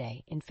karma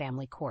today in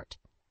family court,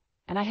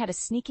 and I had a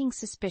sneaking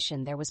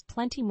suspicion there was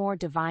plenty more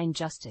divine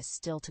justice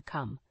still to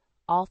come,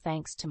 all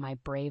thanks to my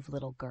brave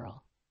little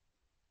girl.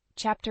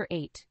 Chapter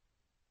 8.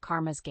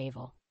 Karma's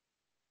Gavel.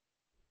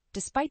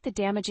 Despite the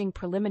damaging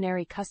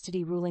preliminary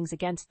custody rulings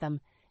against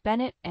them,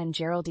 Bennett and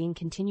Geraldine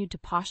continued to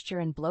posture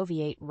and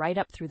bloviate right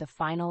up through the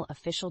final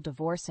official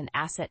divorce and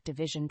asset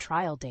division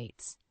trial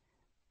dates.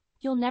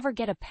 "You'll never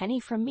get a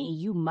penny from me,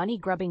 you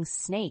money-grubbing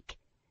snake,"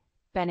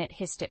 Bennett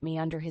hissed at me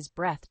under his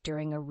breath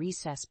during a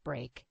recess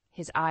break,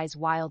 his eyes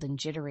wild and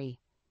jittery.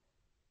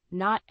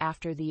 "Not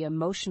after the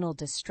emotional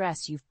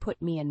distress you've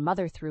put me and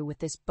Mother through with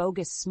this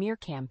bogus smear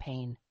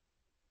campaign."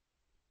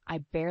 I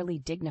barely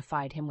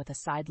dignified him with a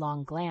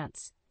sidelong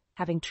glance,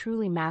 having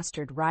truly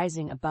mastered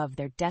rising above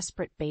their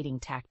desperate baiting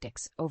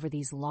tactics over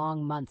these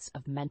long months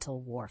of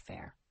mental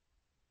warfare.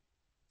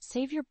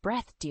 "Save your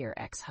breath, dear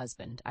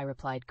ex-husband," I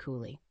replied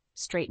coolly,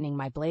 straightening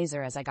my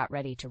blazer as I got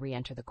ready to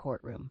re-enter the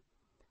courtroom.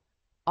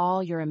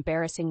 "All your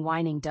embarrassing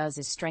whining does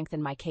is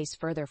strengthen my case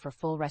further for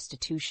full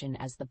restitution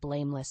as the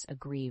blameless,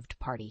 aggrieved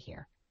party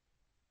here."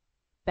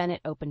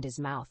 Bennett opened his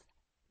mouth,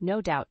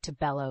 no doubt to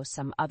bellow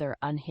some other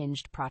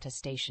unhinged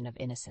protestation of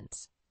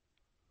innocence.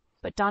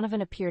 But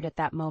Donovan appeared at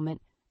that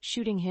moment,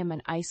 shooting him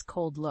an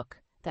ice-cold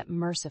look that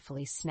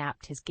mercifully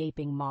snapped his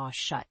gaping maw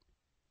shut.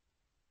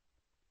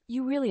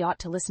 "You really ought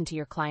to listen to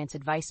your client's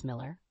advice,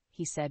 Miller,"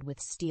 he said with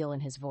steel in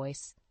his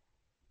voice,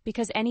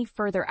 "because any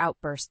further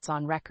outbursts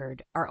on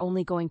record are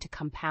only going to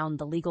compound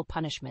the legal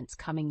punishments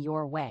coming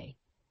your way,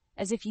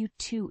 as if you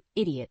two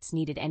idiots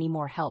needed any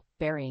more help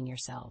burying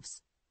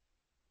yourselves."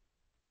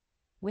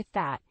 With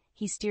that,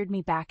 He steered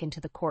me back into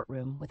the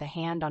courtroom with a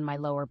hand on my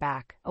lower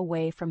back,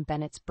 away from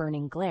Bennett's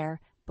burning glare,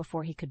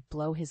 before he could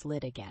blow his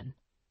lid again.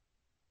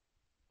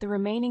 The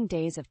remaining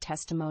days of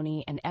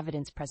testimony and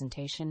evidence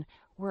presentation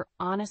were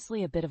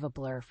honestly a bit of a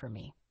blur for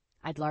me.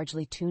 I'd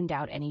largely tuned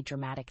out any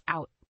dramatic